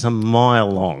America is a mile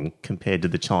long compared to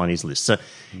the Chinese list. So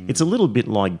it's a little bit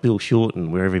like Bill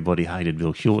Shorten, where everybody hated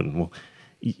Bill Shorten. Well,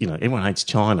 everyone hates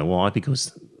China. Why?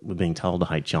 Because we're being told to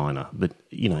hate China. But,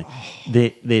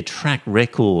 their track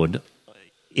record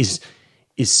is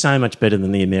so much better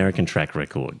than the American track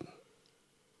record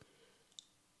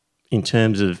in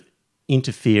terms of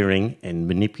interfering and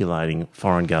manipulating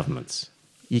foreign governments.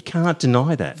 You can't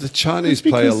deny that. The Chinese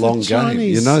play a long game.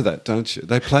 You know that, don't you?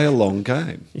 They play a long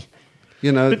game.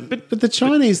 But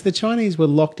the Chinese were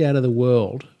locked out of the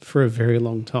world for a very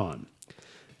long time.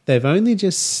 They've only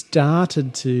just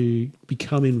started to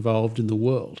become involved in the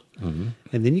world. Mm-hmm.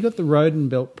 And then you got the Road and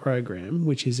Belt program,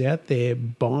 which is out there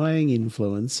buying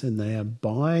influence, and they are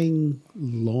buying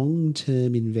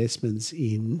long-term investments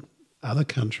in other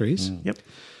countries,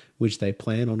 which they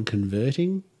plan on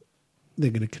converting. They're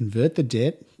going to convert the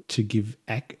debt to give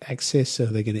access, so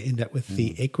they're going to end up with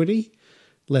the equity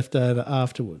left over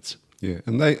afterwards. Yeah,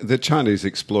 and the Chinese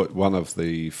exploit one of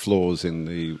the flaws in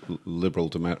the liberal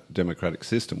democratic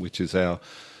system, which is our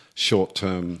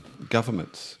short-term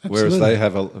governments, whereas they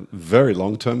have a very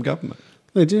long-term government.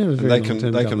 They do have a very long-term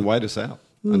government. They can wait us out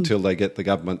until they get the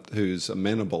government who's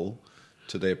amenable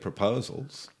to their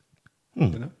proposals.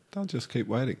 They'll just keep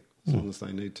waiting as long as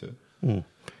they need to.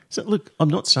 So, look, I'm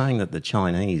not saying that the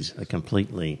Chinese are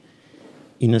completely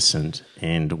innocent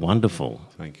and wonderful,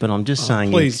 but I'm just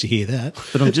saying... Pleased to hear that.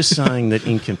 But I'm just saying that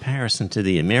in comparison to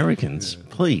the Americans,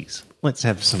 please, let's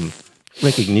have some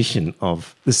recognition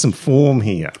of... There's some form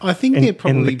here. I think they're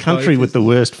probably... And the country with the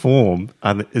worst form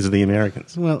is the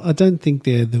Americans. Well, I don't think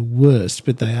they're the worst,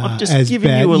 but they are I'm just as giving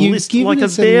bad. you a list.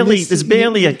 There's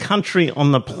barely a country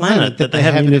on the planet that they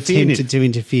haven't attempted to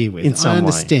interfere with. In some I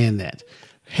understand that.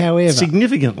 However,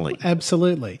 significantly,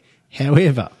 absolutely.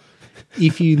 However,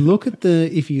 if you look at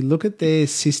their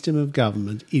system of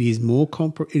government, it is more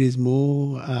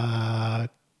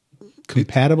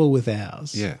compatible with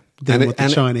ours. Yeah. Than what the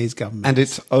Chinese government and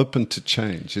is. It's open to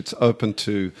change. It's open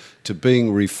to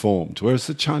being reformed, whereas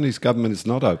the Chinese government is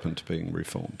not open to being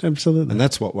reformed. Absolutely, and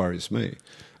that's what worries me.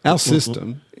 Our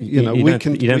system, you don't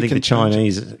think the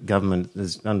Chinese government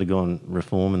has undergone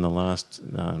reform in the last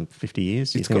 50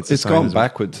 years? It's gone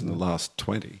backwards in the last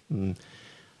 20.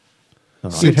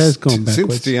 It has gone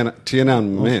backwards. Since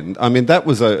Tiananmen, I mean, that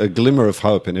was a glimmer of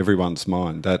hope in everyone's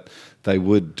mind that they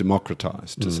would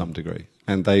democratise to some degree,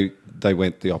 and they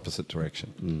went the opposite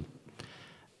direction.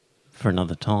 For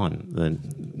another time, the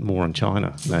more on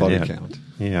China, no body doubt. count.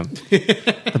 Yeah.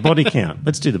 The body count.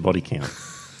 Let's do the body count.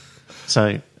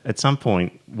 So at some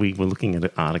point, we were looking at an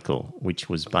article which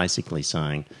was basically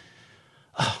saying,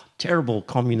 terrible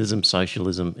communism,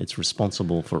 socialism, it's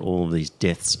responsible for all of these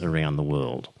deaths around the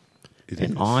world.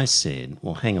 And I said,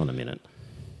 well, hang on a minute.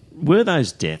 Were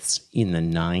those deaths in the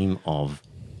name of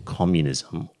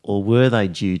communism, or were they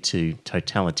due to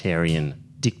totalitarian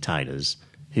dictators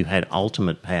who had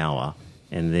ultimate power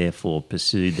and therefore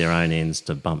pursued their own ends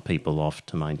to bump people off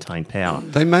to maintain power?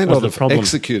 They may not have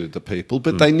executed the people,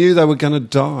 but they knew they were going to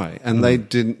die, and they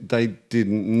did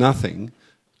nothing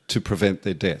to prevent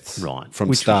their deaths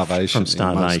from starvation. From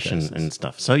starvation and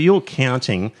stuff. So you're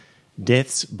counting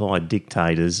deaths by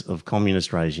dictators of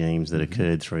communist regimes that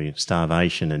occurred through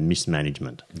starvation and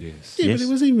mismanagement. Yes. Yeah, but it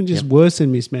was even just worse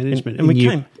than mismanagement.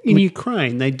 In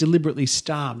Ukraine, they deliberately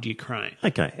starved Ukraine.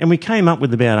 Okay, and we came up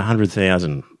with about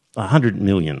 100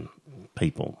 million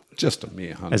people. Just a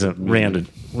mere 100 as a million.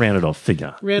 rounded off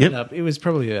figure. Rounded up, it was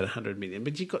probably about 100 million.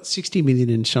 But you've got 60 million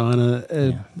in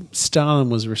China. Stalin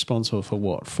was responsible for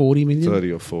what, 40 million?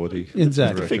 30 or 40.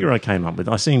 Exactly. The figure I came up with,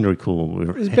 I seem to recall,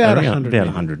 it was about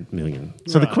 100 million.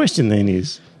 So the question then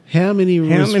is, how many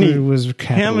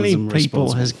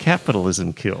people has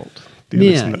capitalism killed?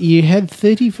 Now, you had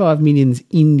 35 million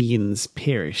Indians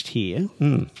perished here.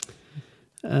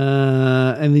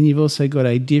 And then you've also got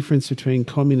a difference between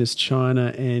communist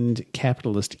China and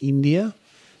capitalist India.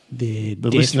 The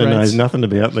listener knows nothing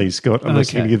about these, Scott,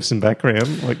 unless you can give some background.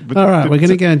 All right, we're going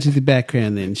to go into the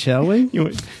background then, shall we?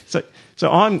 So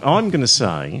I'm going to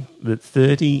say that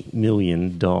 30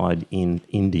 million died in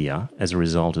India as a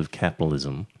result of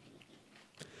capitalism.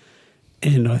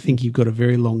 And I think you've got a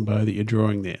very long bow that you're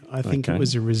drawing there. I think it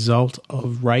was a result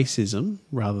of racism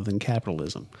rather than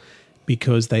capitalism.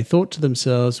 Because they thought to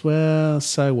themselves, well,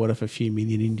 so what if a few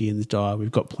million Indians die?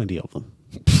 We've got plenty of them.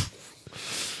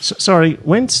 Sorry,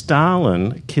 when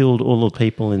Stalin killed all the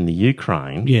people in the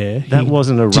Ukraine, that he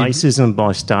wasn't a did- racism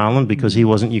by Stalin because he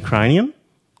wasn't Ukrainian?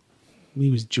 He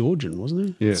was Georgian,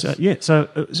 wasn't he? Yes. So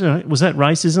was that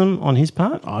racism on his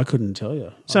part? I couldn't tell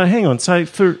you. So hang on. So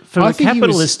for I the think he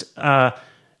capitalist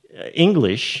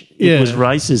English, it was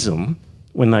racism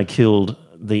when they killed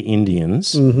the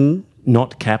Indians,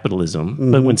 not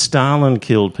capitalism. But when Stalin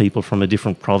killed people from a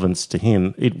different province to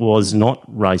him, it was not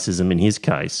racism in his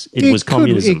case. It was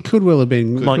communism. It could well have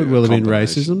been. Like- could well have been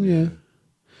combination, racism. Yeah.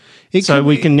 It So could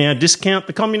we be- can now discount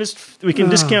the communist. We can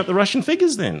discount the Russian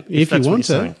figures then, if that's you what want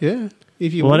you're to. saying. Yeah.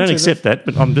 If you Well, I want don't to, accept that,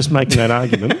 but I'm just making that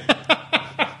argument.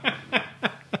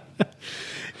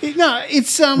 No,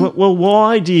 it's Well,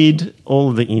 why did all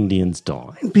of the Indians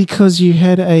die? because you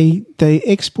had they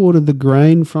exported the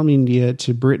grain from India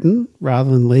to Britain rather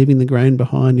than leaving the grain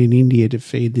behind in India to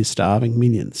feed the starving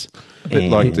millions. A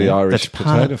bit like the And Irish that's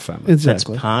part- potato famine.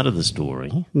 Exactly. That's part of the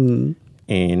story.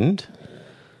 And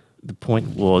the point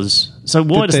was, so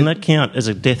why But doesn't then- that count as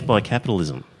a death by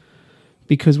capitalism?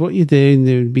 Because what you're then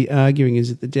there would be arguing is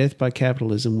that the death by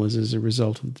capitalism was as a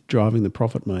result of driving the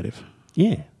profit motive.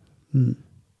 Yeah.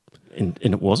 And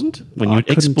it wasn't when I you're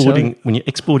couldn't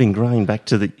exporting grain back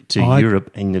to I-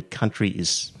 Europe and the country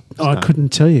is. I couldn't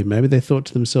tell you. Maybe they thought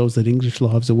to themselves that English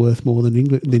lives are worth more than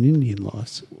Indian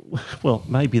lives. Well,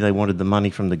 maybe they wanted the money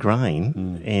from the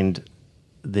grain, and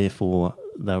therefore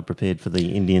they were prepared for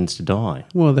the Indians to die.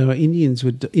 Well, there were Indians.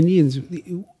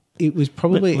 It was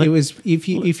probably Let- it was if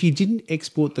you didn't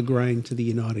export the grain to the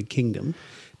United Kingdom,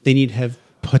 then you'd have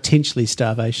potentially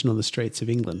starvation on the streets of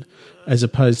England, as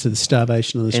opposed to the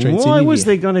starvation on the And streets why in was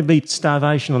India. there going to be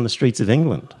starvation on the streets of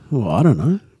England? Well, I don't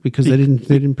know, because they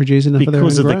didn't produce enough of their own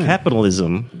Because of the grain.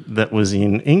 capitalism that was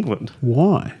in England.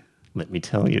 Why? Let me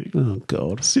tell you. Oh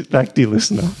God! Sit back, dear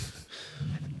listener,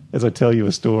 as I tell you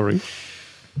a story.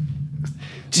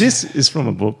 This is from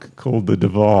a book called The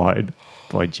Divide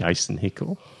by Jason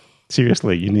Hickel.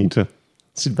 Seriously, you need to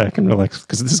sit back and relax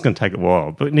because this is going to take a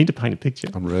while, but you need to paint a picture.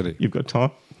 I'm ready. You've got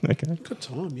time? Okay. Got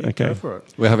time? Yeah, Okay. go for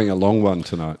it. We're having a long one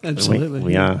tonight. Absolutely,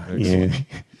 We are. Yeah.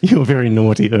 You were very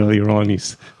naughty earlier on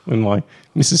when my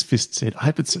Mrs. Fist said, I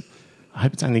hope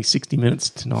it's only 60 minutes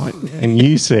tonight. And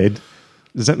you said,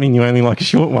 does that mean you only like a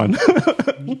short one?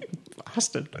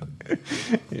 Bastard.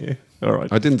 Yeah. All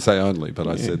right. I didn't say only, but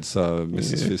I said so,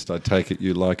 Mrs. Fist. I take it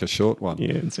you like a short one.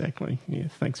 Yeah, exactly. Yeah,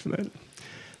 thanks for that.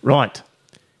 Right.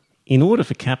 In order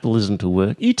for capitalism to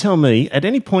work, you tell me, at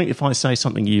any point if I say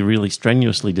something you really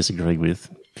strenuously disagree with,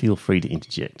 feel free to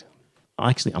interject.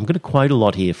 Actually, I'm going to quote a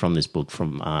lot here from this book,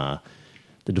 from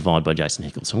The Divide by Jason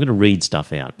Hickel. So I'm going to read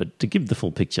stuff out, but to give the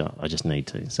full picture, I just need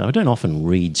to. So I don't often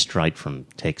read straight from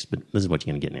text, but this is what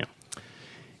you're going to get now.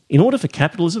 In order for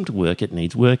capitalism to work, it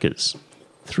needs workers.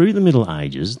 Through the Middle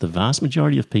Ages, the vast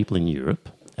majority of people in Europe,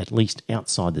 at least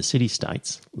outside the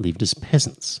city-states, lived as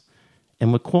peasants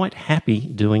and were quite happy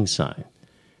doing so.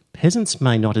 Peasants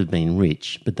may not have been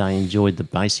rich, but they enjoyed the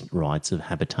basic rights of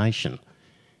habitation.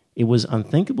 It was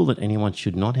unthinkable that anyone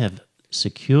should not have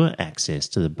secure access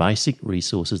to the basic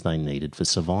resources they needed for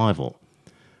survival.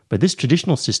 But this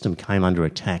traditional system came under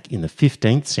attack in the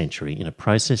 15th century in a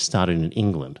process started in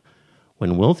England,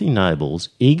 when wealthy nobles,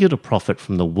 eager to profit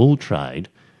from the wool trade,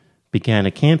 began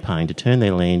a campaign to turn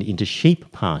their land into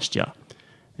sheep pasture.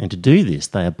 And to do this,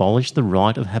 they abolished the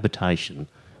right of habitation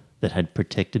that had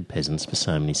protected peasants for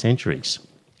so many centuries.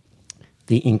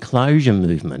 The enclosure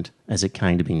movement, as it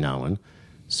came to be known,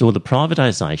 saw the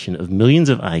privatisation of millions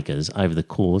of acres over the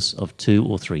course of 2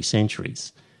 or 3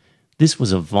 centuries. This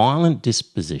was a violent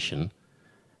disposition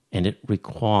and it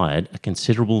required a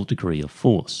considerable degree of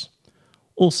force.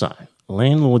 Also,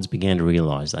 landlords began to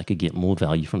realise they could get more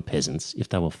value from peasants if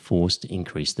they were forced to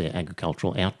increase their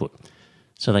agricultural output.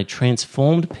 So they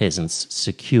transformed peasants'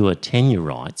 secure tenure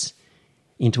rights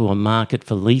into a market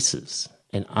for leases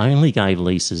and only gave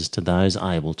leases to those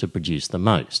able to produce the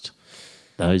most.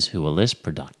 Those who were less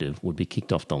productive would be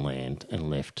kicked off the land and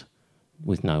left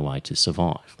with no way to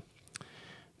survive.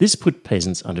 This put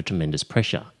peasants under tremendous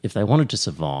pressure. If they wanted to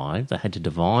survive, they had to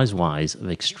devise ways of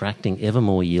extracting ever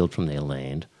more yield from their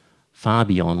land, far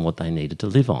beyond what they needed to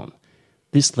live on.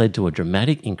 This led to a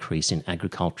dramatic increase in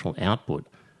agricultural output,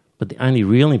 but the only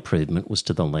real improvement was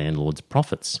to the landlord's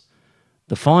profits.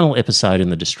 The final episode in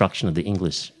the destruction of the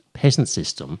English peasant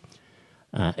system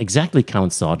exactly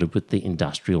coincided with the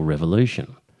Industrial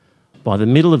Revolution. By the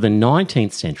middle of the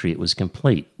 19th century, it was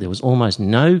complete. There was almost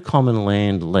no common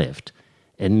land left,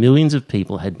 and millions of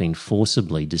people had been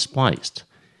forcibly displaced.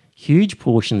 Huge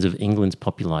portions of England's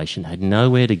population had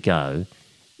nowhere to go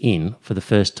in, for the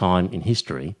first time in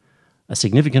history, A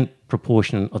significant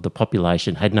proportion of the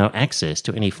population had no access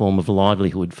to any form of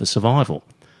livelihood for survival.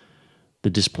 The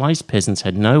displaced peasants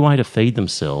had no way to feed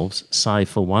themselves save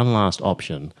for one last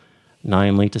option,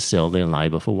 namely to sell their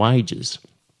labour for wages.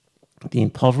 The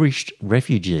impoverished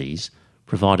refugees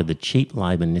provided the cheap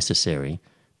labour necessary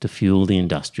to fuel the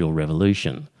Industrial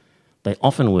Revolution. They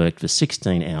often worked for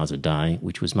 16 hours a day,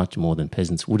 which was much more than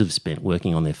peasants would have spent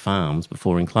working on their farms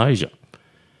before enclosure.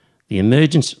 The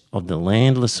emergence of the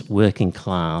landless working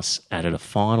class added a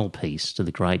final piece to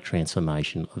the great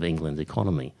transformation of England's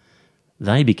economy.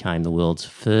 They became the world's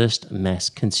first mass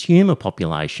consumer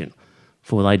population,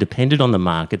 for they depended on the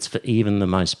markets for even the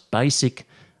most basic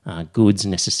goods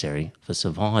necessary for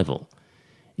survival.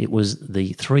 It was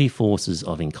the three forces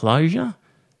of enclosure,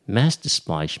 mass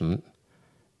displacement,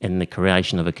 and the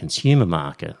creation of a consumer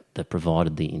market that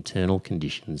provided the internal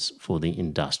conditions for the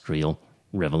Industrial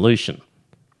Revolution.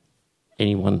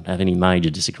 Anyone have any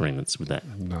major disagreements with that?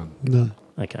 None. No.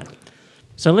 Okay.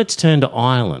 So let's turn to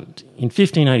Ireland. In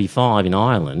 1585 in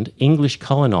Ireland, English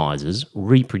colonisers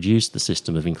reproduced the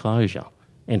system of enclosure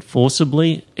and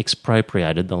forcibly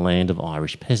expropriated the land of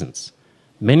Irish peasants.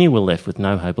 Many were left with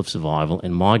no hope of survival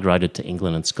and migrated to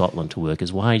England and Scotland to work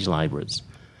as wage labourers.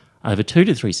 Over 2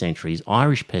 to 3 centuries,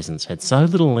 Irish peasants had so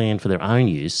little land for their own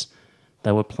use,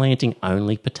 they were planting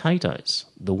only potatoes,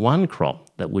 the one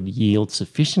crop that would yield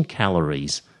sufficient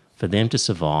calories for them to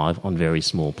survive on very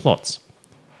small plots.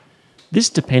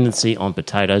 This dependency on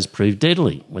potatoes proved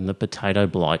deadly when the potato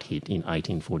blight hit in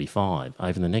 1845.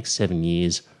 Over the next 7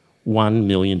 years, 1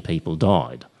 million people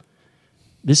died.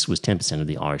 This was 10% of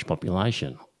the Irish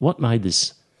population. What made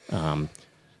this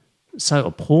so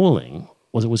appalling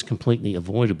was it was completely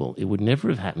avoidable. It would never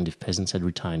have happened if peasants had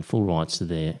retained full rights to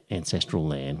their ancestral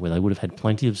land, where they would have had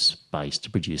plenty of space to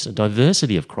produce a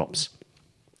diversity of crops.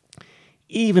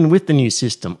 Even with the new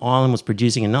system, Ireland was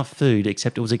producing enough food,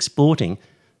 except it was exporting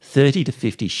 30 to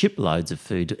 50 shiploads of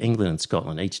food to England and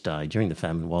Scotland each day during the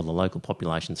famine while the local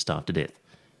population starved to death.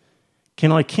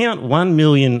 Can I count 1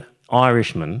 million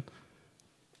Irishmen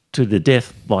to the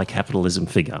death by capitalism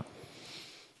figure?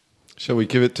 Shall we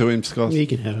give it to him, Scott? You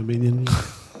can have a million.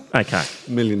 Okay.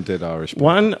 A million dead Irish people.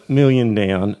 1 million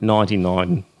down,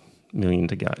 99 million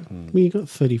to go. Well, you got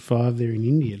 35 there in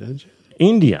India, don't you?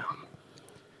 India.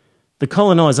 The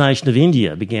colonisation of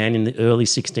India began in the early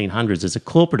 1600s as a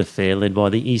corporate affair led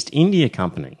by the East India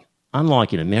Company.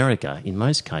 Unlike in America, in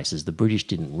most cases the British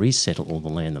didn't resettle all the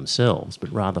land themselves,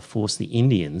 but rather forced the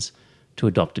Indians to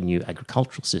adopt a new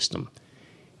agricultural system.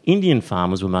 Indian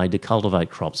farmers were made to cultivate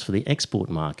crops for the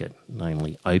export market,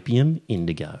 namely opium,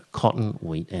 indigo, cotton,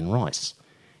 wheat and rice,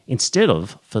 instead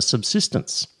of for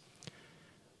subsistence.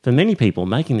 For many people,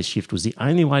 making the shift was the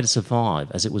only way to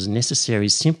survive, as it was necessary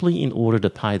simply in order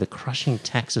to pay the crushing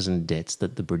taxes and debts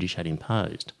that the British had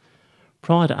imposed.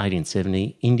 Prior to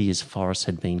 1870, India's forests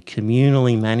had been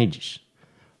communally managed.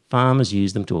 Farmers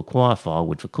used them to acquire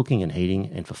firewood for cooking and heating,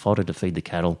 and for fodder to feed the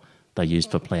cattle they used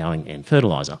for ploughing and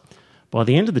fertiliser. By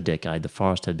the end of the decade, the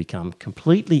forest had become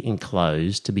completely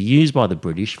enclosed to be used by the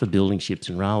British for building ships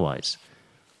and railways.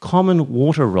 Common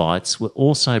water rights were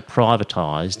also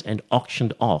privatised and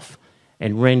auctioned off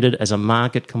and rendered as a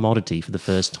market commodity for the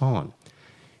first time.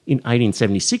 In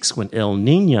 1876, when El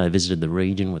Niño visited the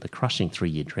region with a crushing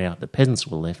 3-year drought, the peasants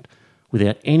were left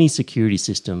without any security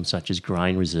system such as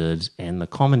grain reserves and the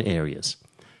common areas.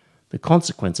 The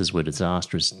consequences were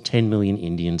disastrous. 10 million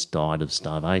Indians died of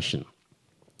starvation.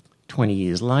 20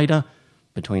 years later,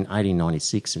 between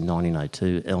 1896 and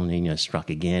 1902, El Niño struck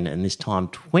again, and this time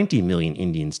 20 million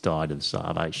Indians died of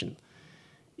starvation.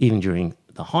 Even during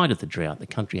the height of the drought, the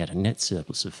country had a net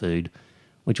surplus of food,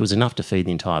 which was enough to feed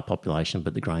the entire population,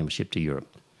 but the grain was shipped to Europe.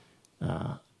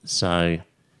 So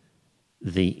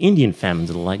the Indian famines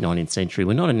of the late 19th century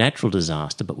were not a natural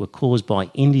disaster, but were caused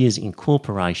by India's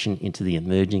incorporation into the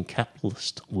emerging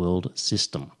capitalist world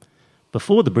system.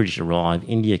 Before the British arrived,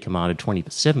 India commanded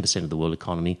 27% of the world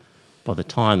economy. By the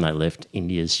time they left,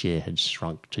 India's share had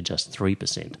shrunk to just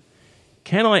 3%.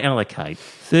 Can I allocate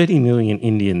 30 million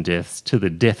Indian deaths to the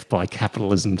death by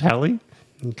capitalism tally?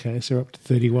 Okay, so we're up to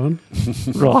 31.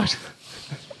 Right.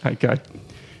 Okay.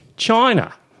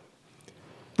 China.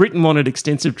 Britain wanted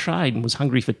extensive trade and was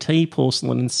hungry for tea,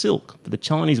 porcelain and silk, but the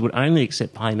Chinese would only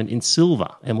accept payment in silver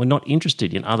and were not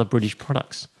interested in other British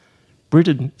products.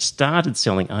 Britain started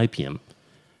selling opium,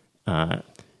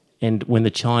 and when the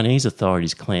Chinese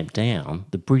authorities clamped down,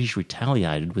 the British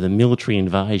retaliated with a military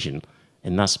invasion,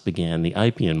 and thus began the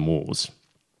Opium Wars.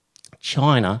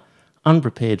 China,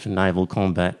 unprepared for naval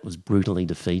combat, was brutally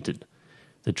defeated.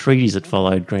 The treaties that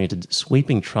followed granted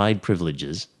sweeping trade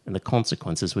privileges, and the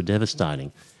consequences were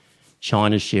devastating.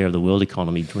 China's share of the world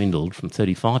economy dwindled from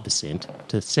 35%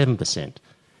 to 7%.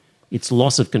 Its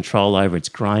loss of control over its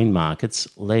grain markets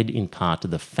led in part to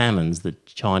the famines that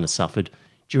China suffered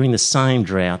during the same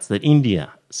droughts that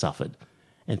India suffered.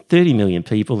 And 30 million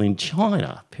people in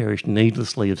China perished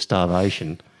needlessly of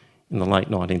starvation in the late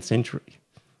 19th century.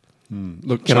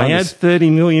 Look, Can I add 30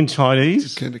 million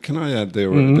Chinese? Can I add there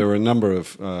were a number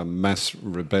of mass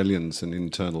rebellions and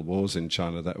internal wars in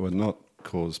China that were not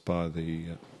caused by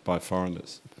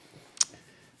foreigners.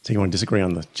 So you want to disagree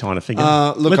on the China figure?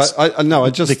 Look, I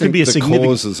just think the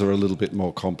causes are a little bit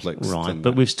more complex. Right,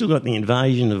 but we've still got the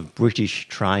invasion of British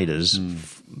traders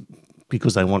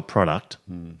because they want product,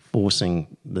 forcing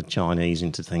the Chinese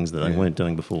into things that they weren't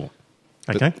doing before.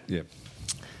 Okay? Yeah.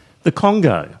 The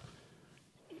Congo.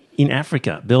 In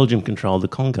Africa, Belgium controlled the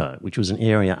Congo, which was an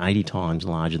area 80 times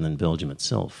larger than Belgium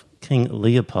itself. King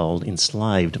Leopold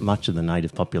enslaved much of the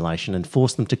native population and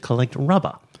forced them to collect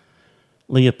rubber.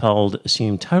 Leopold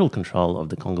assumed total control of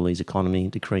the Congolese economy,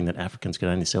 decreeing that Africans could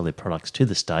only sell their products to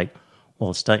the state,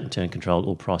 while the state in turn controlled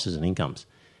all prices and incomes.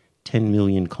 10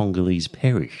 million Congolese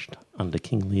perished under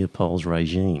King Leopold's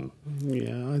regime.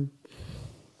 Yeah.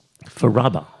 For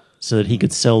rubber, so that he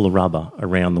could sell the rubber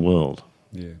around the world.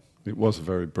 Yeah. It was a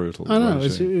very brutal I know,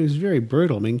 regime. it was very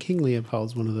brutal. I mean, King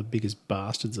Leopold's one of the biggest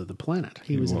bastards of the planet.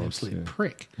 He was an absolute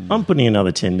prick. I'm putting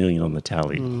another 10 million on the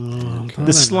tally.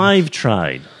 The slave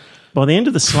trade. By the end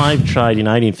of the slave trade in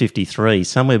 1853,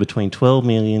 somewhere between 12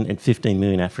 million and 15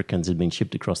 million Africans had been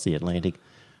shipped across the Atlantic.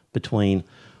 Between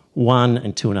 1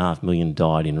 and 2.5 million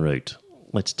died en route.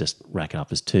 Let's just rack it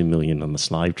up as 2 million on the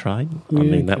slave trade. I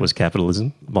mean, that was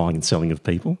capitalism, buying and selling of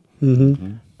people.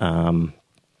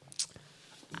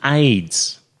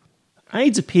 AIDS.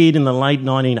 AIDS appeared in the late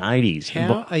 1980s.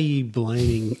 How are you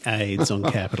blaming AIDS on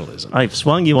capitalism? I've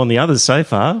swung you on the others so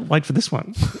far. Wait for this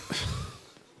one.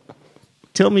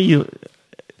 Tell me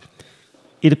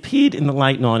It appeared in the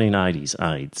late 1980s,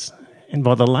 AIDS. And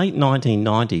by the late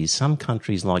 1990s, some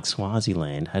countries like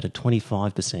Swaziland had a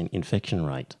 25% infection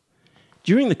rate.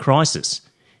 During the crisis,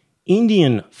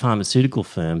 Indian pharmaceutical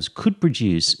firms could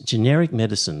produce generic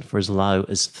medicine for as low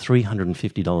as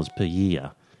 $350 per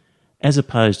year, as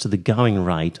opposed to the going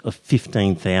rate of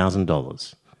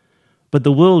 $15,000. But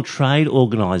the World Trade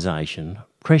Organization,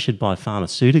 pressured by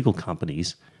pharmaceutical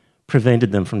companies,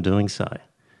 prevented them from doing so.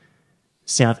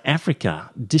 South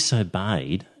Africa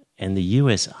disobeyed and the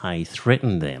USA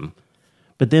threatened them,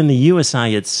 but then the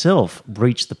USA itself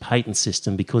breached the patent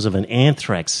system because of an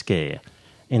anthrax scare,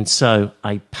 and so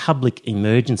a public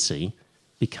emergency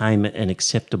became an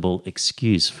acceptable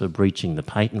excuse for breaching the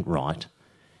patent right,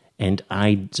 and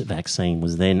AIDS vaccine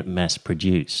was then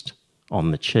mass-produced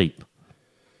on the cheap.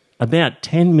 About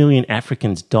 10 million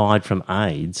Africans died from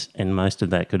AIDS, and most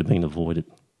of that could have been avoided.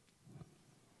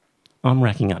 I'm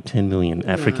racking up 10 million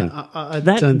African.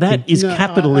 That is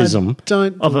capitalism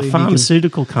of the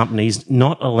pharmaceutical companies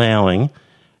not allowing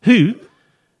who.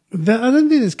 I don't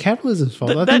think it's capitalism's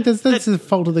fault. I think that's the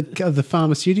fault of the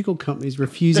pharmaceutical companies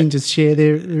refusing to share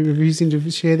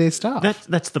their stuff.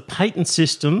 That's the patent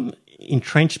system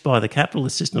entrenched by the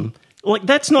capitalist system. Like,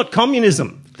 that's not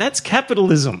communism. That's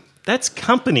capitalism. That's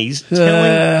companies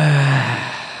telling.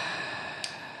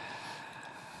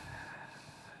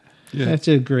 I have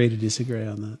to agree to disagree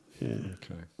on that. Yeah.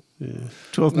 Okay. Yeah.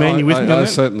 12th man, you with me on I that?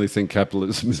 certainly think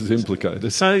capitalism is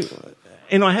implicated. So,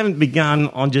 and I haven't begun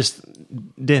on just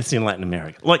deaths in Latin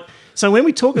America. So when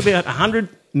we talk about 100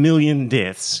 million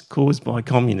deaths caused by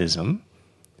communism,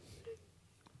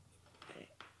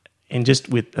 and just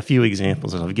with a few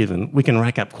examples that I've given, we can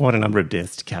rack up quite a number of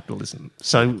deaths to capitalism.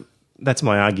 So that's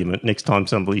my argument. Next time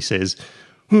somebody says,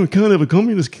 we can't have a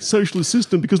communist socialist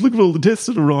system because look at all the deaths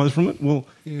that arise from it. Well,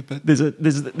 there's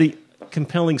the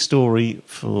compelling story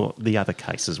for the other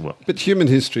case as well. But human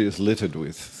history is littered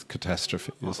with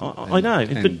catastrophe, I know.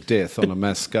 And death on a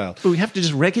mass scale. But we have to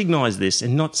just recognise this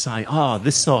and not say,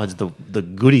 this side's the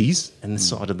goodies and this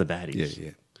side are the baddies. Yeah.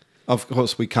 Of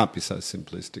course, we can't be so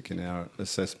simplistic in our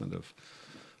assessment of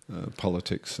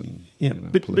politics and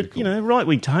political. But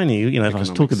right-wing Tony, if I was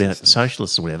talking about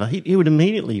socialists or whatever, he would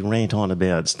immediately rant on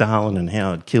about Stalin and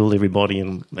how it killed everybody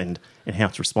and how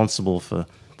it's responsible for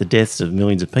the deaths of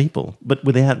millions of people, but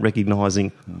without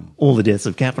recognising all the deaths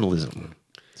of capitalism.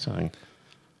 So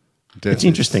it's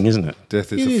interesting, isn't it?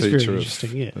 Death is a feature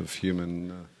of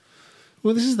human.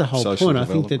 Well, this is the whole point. I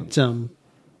think that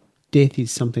death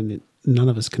is something that none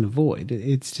of us can avoid.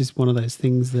 It's just one of those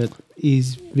things that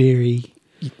is very.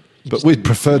 But we'd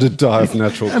prefer to die of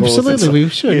natural causes. Absolutely, we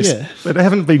should, yeah. But they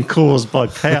haven't been caused by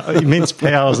immense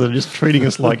powers that are just treating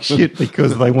us like shit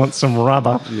because they want some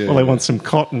rubber or they want some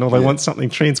cotton or they want something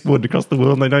transported across the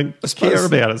world and they don't care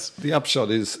about us. The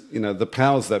upshot is, the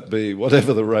powers that be,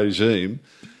 whatever the regime,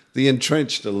 the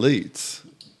entrenched elites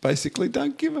basically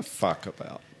don't give a fuck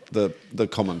about the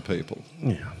common people.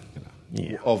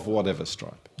 Of whatever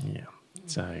stripe. Yeah.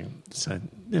 So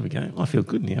there we go. I feel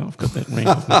good now. I've got that rant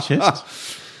off my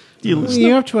chest.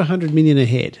 You're up to 100 million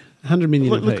ahead. 100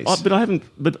 million apiece. But I haven't.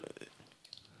 But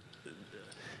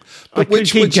I could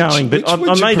which- keep which- going. But which I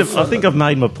would you made. prefer? I think I've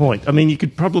made my point. I mean, you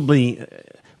could probably.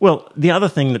 Well, the other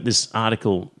thing that this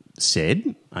article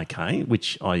said, okay,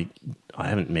 which I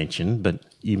haven't mentioned, but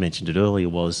you mentioned it earlier,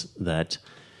 was that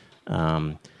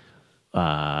Mao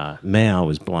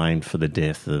was blamed for the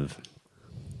death of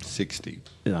 60.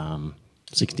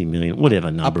 60 million, whatever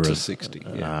number Up to of 60,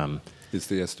 is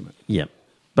the estimate. Yeah.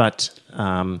 But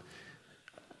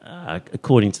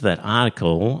according to that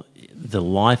article, the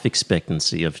life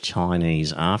expectancy of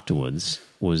Chinese afterwards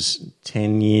was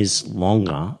 10 years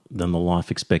longer than the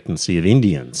life expectancy of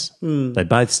Indians. They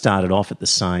both started off at the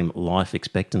same life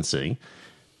expectancy,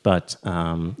 but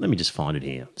let me just find it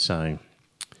here. So,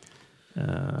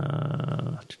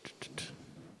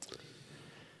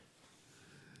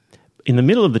 in the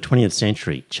middle of the 20th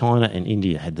century, China and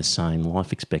India had the same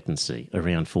life expectancy,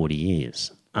 around 40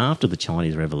 years. After the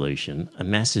Chinese Revolution, a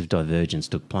massive divergence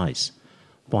took place.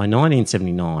 By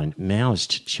 1979,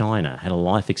 Maoist China had a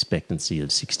life expectancy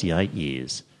of 68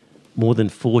 years, more than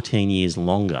 14 years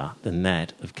longer than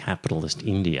that of capitalist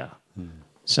India.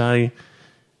 So,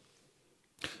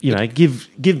 give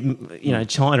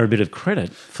China a bit of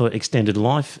credit for extended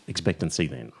life expectancy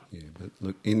then. Yeah, but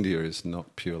look, India is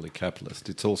not purely capitalist.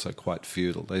 It's also quite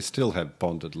feudal. They still have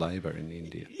bonded labour in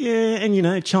India. Yeah,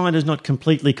 and China's not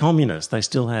completely communist. They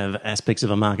still have aspects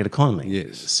of a market economy.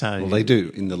 Yes. So, well, they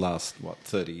do in the last,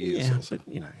 30 years or so.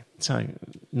 But, so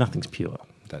nothing's pure.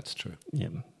 That's true. Yeah,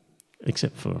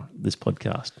 except for this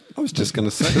podcast. I was just going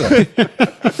to say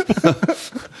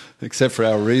that. Except for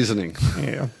our reasoning.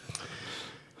 Yeah.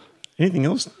 Anything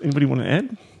else? Anybody want to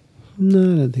add? No,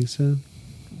 I don't think so.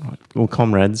 Right. Well,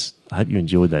 comrades, I hope you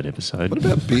enjoyed that episode. What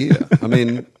about beer? I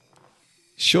mean,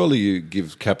 surely you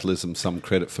give capitalism some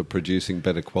credit for producing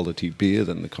better quality beer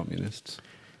than the communists.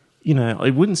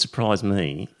 It wouldn't surprise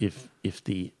me if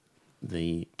the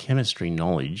chemistry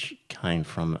knowledge came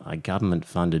from a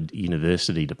government-funded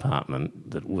university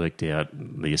department that worked out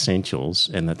the essentials,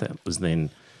 and that was then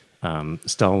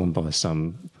stolen by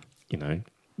some,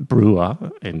 brewer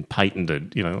and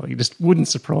patented. It just wouldn't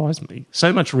surprise me.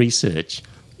 So much research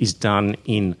is done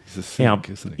in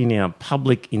our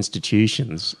public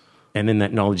institutions, and then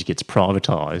that knowledge gets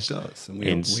privatised. It does, and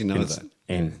we know that.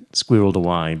 And squirreled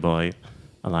away by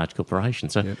a large corporation.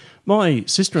 So my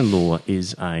sister-in-law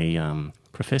is a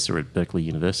professor at Berkeley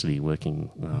University working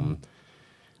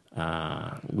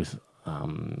with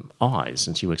eyes,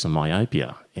 and she works on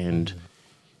myopia. And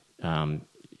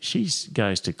she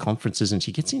goes to conferences and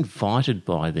she gets invited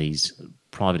by these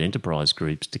private enterprise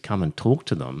groups to come and talk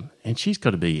to them, and she's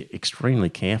got to be extremely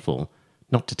careful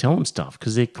not to tell them stuff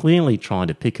because they're clearly trying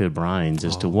to pick her brains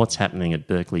as to what's happening at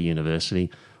Berkeley University.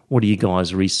 What are you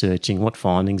guys researching? What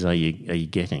findings are you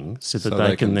getting? So that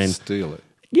they can then steal it.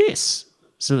 Yes,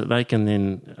 so that they can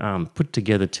then put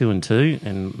together 2 and 2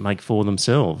 and make for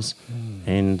themselves.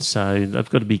 And so they've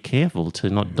got to be careful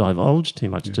to not divulge too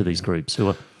much to these groups who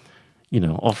are,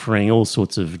 offering all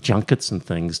sorts of junkets and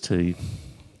things to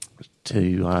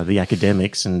the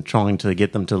academics and trying to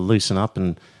get them to loosen up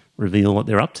and reveal what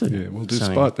they're up to. Yeah, well,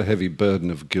 despite the heavy burden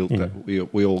of guilt that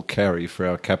we all carry for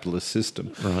our capitalist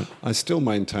system, I still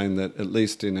maintain that at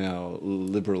least in our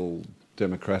liberal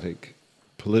democratic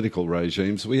political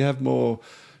regimes, we have more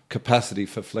capacity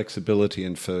for flexibility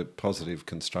and for positive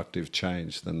constructive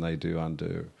change than they do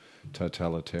under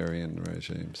totalitarian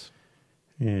regimes.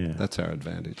 Yeah. That's our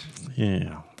advantage.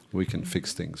 Yeah. We can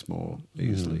fix things more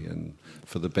easily and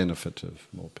for the benefit of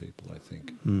more people, I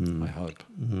think. I hope.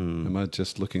 Am I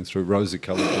just looking through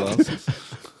rosy-coloured glasses?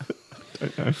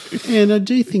 And I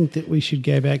do think that we should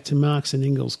go back to Marx and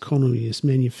Engels' Communist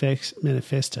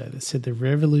Manifesto that said the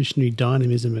revolutionary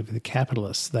dynamism of the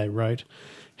capitalists, they wrote,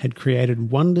 had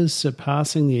created wonders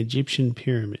surpassing the Egyptian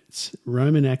pyramids,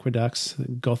 Roman aqueducts,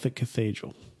 Gothic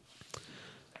cathedral.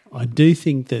 I do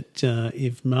think that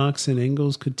if Marx and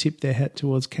Engels could tip their hat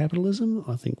towards capitalism,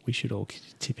 I think we should all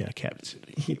tip our caps.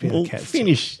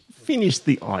 Finish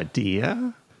the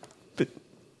idea.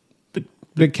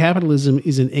 But capitalism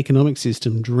is an economic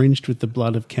system drenched with the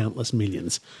blood of countless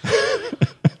millions.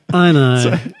 I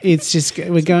know. It's just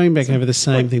we're going back over the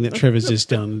same thing that Trevor's just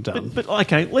done. But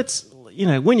okay, let's,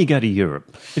 when you go to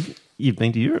Europe, you've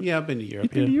been to Europe? Yeah, I've been to Europe.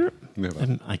 You've been to Europe?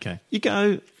 Never. Okay. You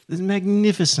go, there's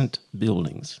magnificent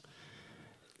buildings.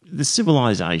 The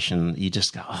civilization, you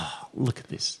just go, oh, look at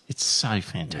this. It's so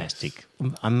fantastic.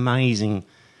 Yes. Amazing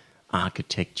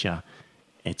architecture.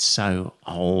 It's so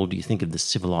old. You think of the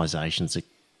civilizations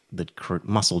that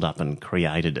muscled up and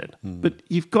created it. But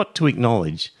you've got to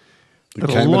acknowledge that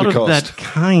a lot of that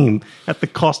came at the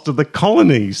cost of the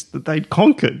colonies that they'd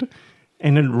conquered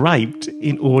and had raped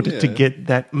in order to get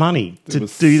that money to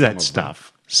do that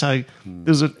stuff. So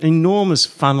there's an enormous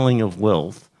funneling of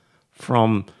wealth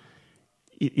from,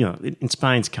 in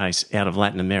Spain's case, out of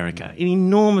Latin America. An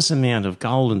enormous amount of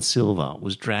gold and silver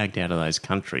was dragged out of those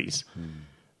countries,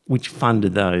 which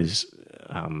funded those.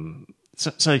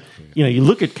 So you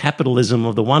look at capitalism,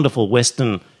 of the wonderful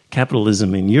Western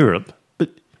capitalism in Europe, but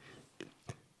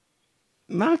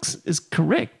Marx is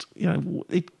correct.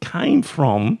 It came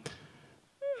from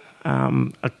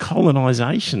a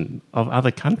colonisation of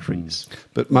other countries.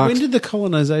 But Marx, when did the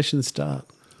colonisation start?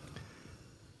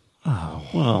 Oh,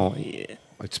 well, yeah.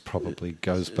 It probably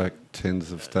goes back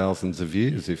tens of thousands of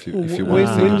years if you want to think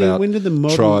about when did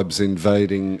the tribes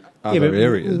invading other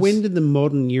areas. When did the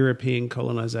modern European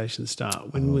colonisation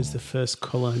start? When was the first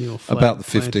colonial flag About the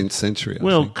planted? 15th century, I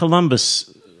think. Columbus,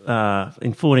 in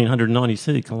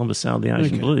 1492, Columbus sailed the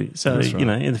ocean blue. So, That's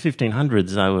right. in the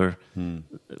 1500s,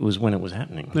 it was when it was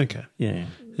happening. Okay. Yeah.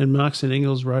 And Marx and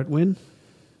Engels wrote when?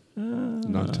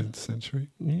 19th century.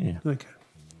 Yeah. Okay.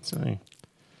 So,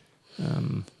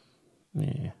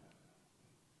 yeah.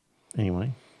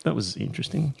 Anyway, that was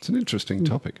interesting. It's an interesting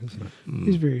topic, isn't it?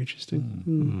 It's very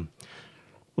interesting.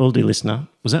 Well, dear listener,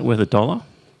 was that worth $1?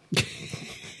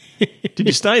 Did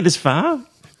you stay this far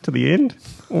to the end?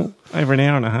 Or over an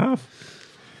hour and a half?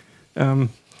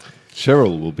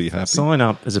 Cheryl will be happy. Sign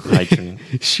up as a patron.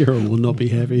 Cheryl will not be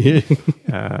happy.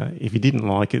 If you didn't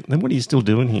like it, then what are you still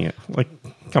doing here? Like,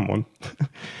 come on.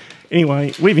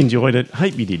 Anyway, we've enjoyed it.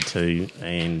 Hope you did too.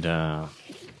 And,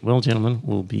 well, gentlemen,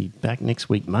 we'll be back next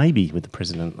week, maybe with the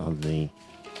president of the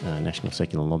National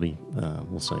Secular Lobby.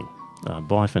 We'll see.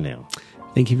 Bye for now.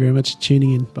 Thank you very much for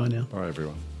tuning in. Bye now. Bye,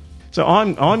 everyone. So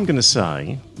I'm going to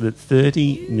say that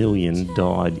 30 million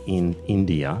died in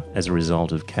India as a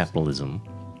result of capitalism.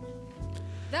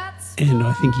 And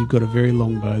I think you've got a very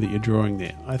long bow that you're drawing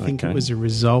there. I think it was a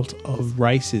result of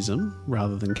racism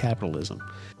rather than capitalism.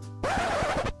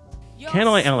 Can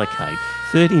I allocate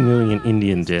 30 million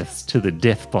Indian deaths to the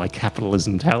death by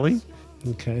capitalism tally?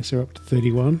 Okay, so we're up to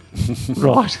 31.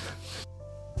 Right.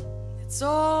 It's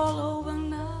all over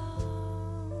now.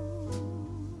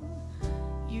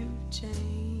 You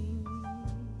changed.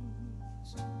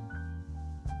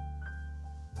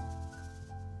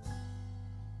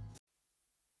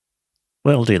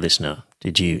 Well, dear listener,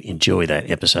 did you enjoy that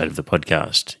episode of the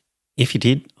podcast? If you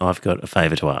did, I've got a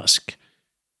favour to ask.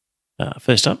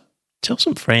 First up, tell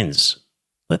some friends.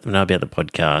 Let them know about the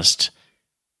podcast.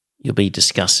 You'll be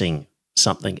discussing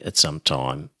something at some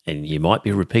time, and you might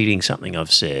be repeating something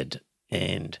I've said.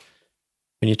 And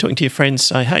when you're talking to your friends,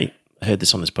 say, hey, I heard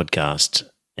this on this podcast,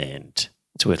 and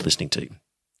it's worth listening to.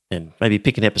 And maybe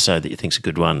pick an episode that you think's a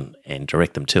good one and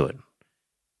direct them to it.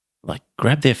 Like,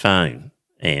 grab their phone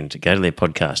and go to their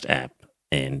podcast app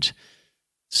and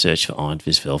search for Iron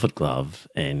Fist Velvet Glove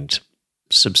and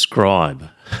subscribe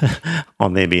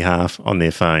on their behalf on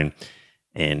their phone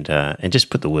and just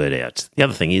put the word out. The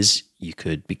other thing is you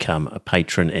could become a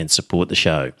patron and support the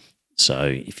show. So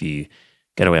if you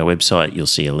go to our website, you'll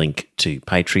see a link to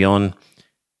Patreon,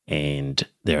 and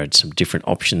there are some different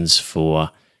options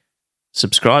for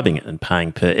subscribing and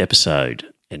paying per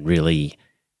episode. And really,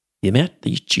 the amount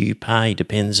that you pay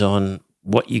depends on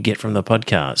what you get from the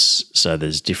podcast. So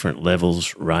there's different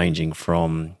levels ranging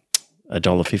from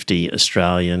 $1.50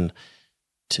 Australian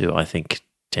to, I think,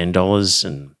 $10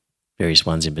 and various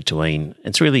ones in between.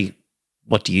 It's really,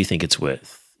 what do you think it's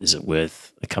worth? Is it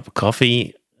worth a cup of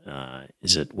coffee?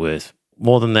 Is it worth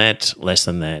more than that, less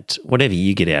than that? Whatever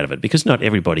you get out of it, because not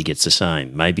everybody gets the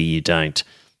same. Maybe you don't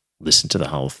listen to the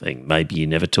whole thing. Maybe you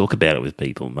never talk about it with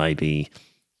people. Maybe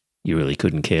you really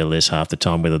couldn't care less half the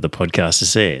time whether the podcast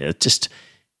is there.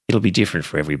 It'll be different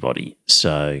for everybody.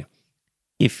 So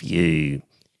if you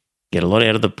get a lot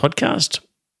out of the podcast,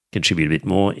 contribute a bit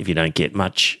more. If you don't get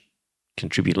much,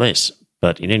 contribute less.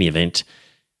 But in any event,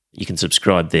 you can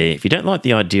subscribe there. If you don't like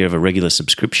the idea of a regular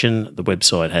subscription, the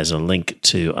website has a link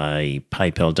to a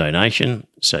PayPal donation.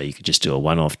 So you could just do a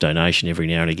one-off donation every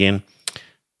now and again.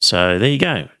 So there you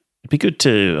go. It'd be good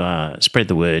to spread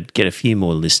the word, get a few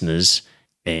more listeners.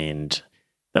 And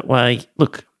that way,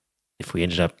 look, if we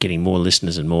ended up getting more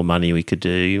listeners and more money, we could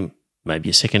do maybe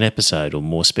a second episode or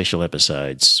more special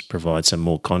episodes, provide some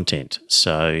more content.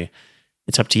 So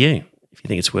it's up to you. If you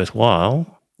think it's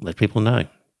worthwhile, let people know.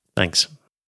 Thanks.